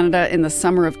Western Canada in the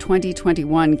summer of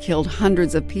 2021 killed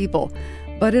hundreds of people,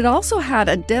 but it also had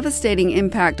a devastating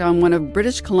impact on one of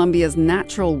British Columbia's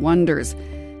natural wonders.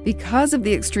 Because of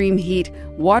the extreme heat,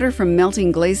 water from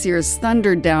melting glaciers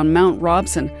thundered down Mount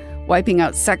Robson, wiping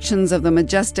out sections of the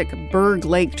majestic Berg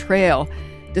Lake Trail,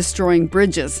 destroying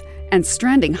bridges and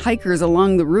stranding hikers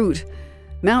along the route.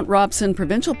 Mount Robson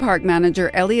Provincial Park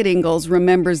Manager Elliot Ingalls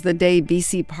remembers the day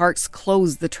BC Parks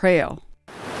closed the trail.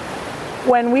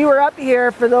 When we were up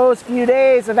here for those few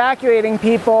days evacuating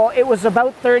people, it was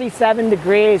about 37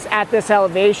 degrees at this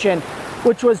elevation,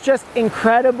 which was just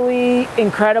incredibly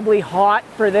hot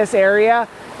for this area.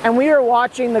 And we were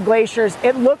watching the glaciers.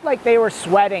 It looked like they were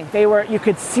sweating. You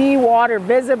could see water,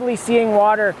 visibly seeing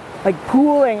water like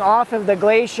pooling off of the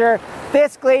glacier.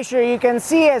 This glacier, you can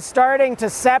see, is starting to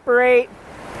separate,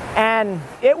 and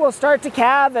it will start to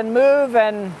calve and move.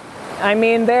 And I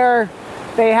mean,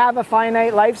 they have a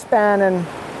finite lifespan,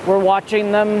 and we're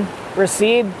watching them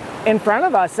recede in front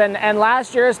of us. And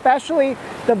last year especially,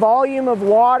 the volume of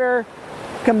water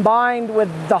combined with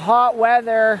the hot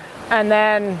weather and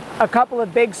then a couple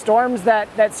of big storms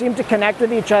that seemed to connect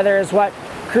with each other is what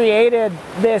created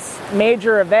this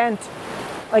major event.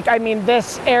 Like, I mean,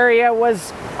 this area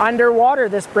was underwater.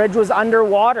 This bridge was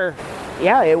underwater.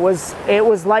 Yeah, it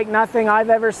was like nothing I've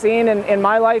ever seen in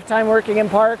my lifetime working in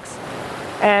parks.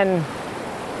 And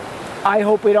I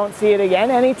hope we don't see it again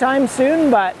anytime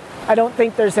soon, but I don't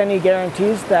think there's any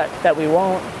guarantees that we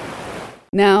won't.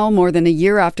 Now, more than a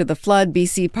year after the flood,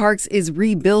 BC Parks is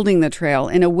rebuilding the trail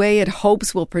in a way it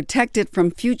hopes will protect it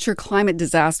from future climate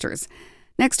disasters.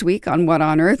 Next week on What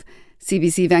on Earth,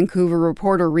 CBC Vancouver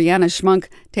reporter Rhianna Schmunk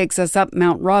takes us up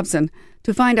Mount Robson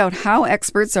to find out how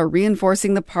experts are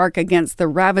reinforcing the park against the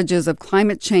ravages of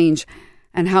climate change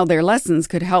and how their lessons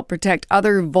could help protect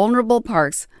other vulnerable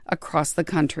parks across the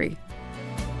country.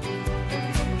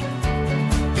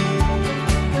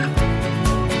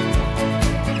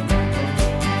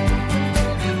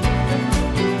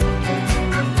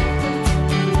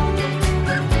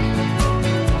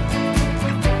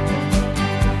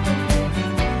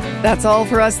 That's all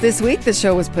for us this week. The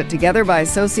show was put together by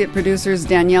associate producers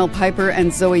Danielle Piper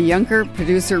and Zoe Yunker,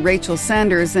 producer Rachel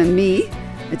Sanders, and me.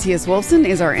 Matthias Wolfson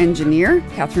is our engineer.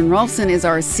 Catherine Rolfson is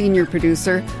our senior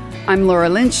producer. I'm Laura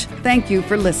Lynch. Thank you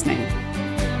for listening.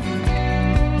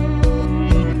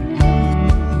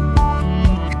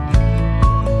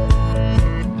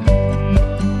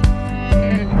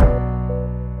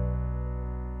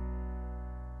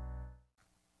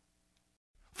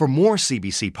 For more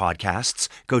CBC podcasts,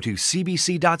 go to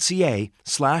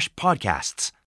cbc.ca/podcasts.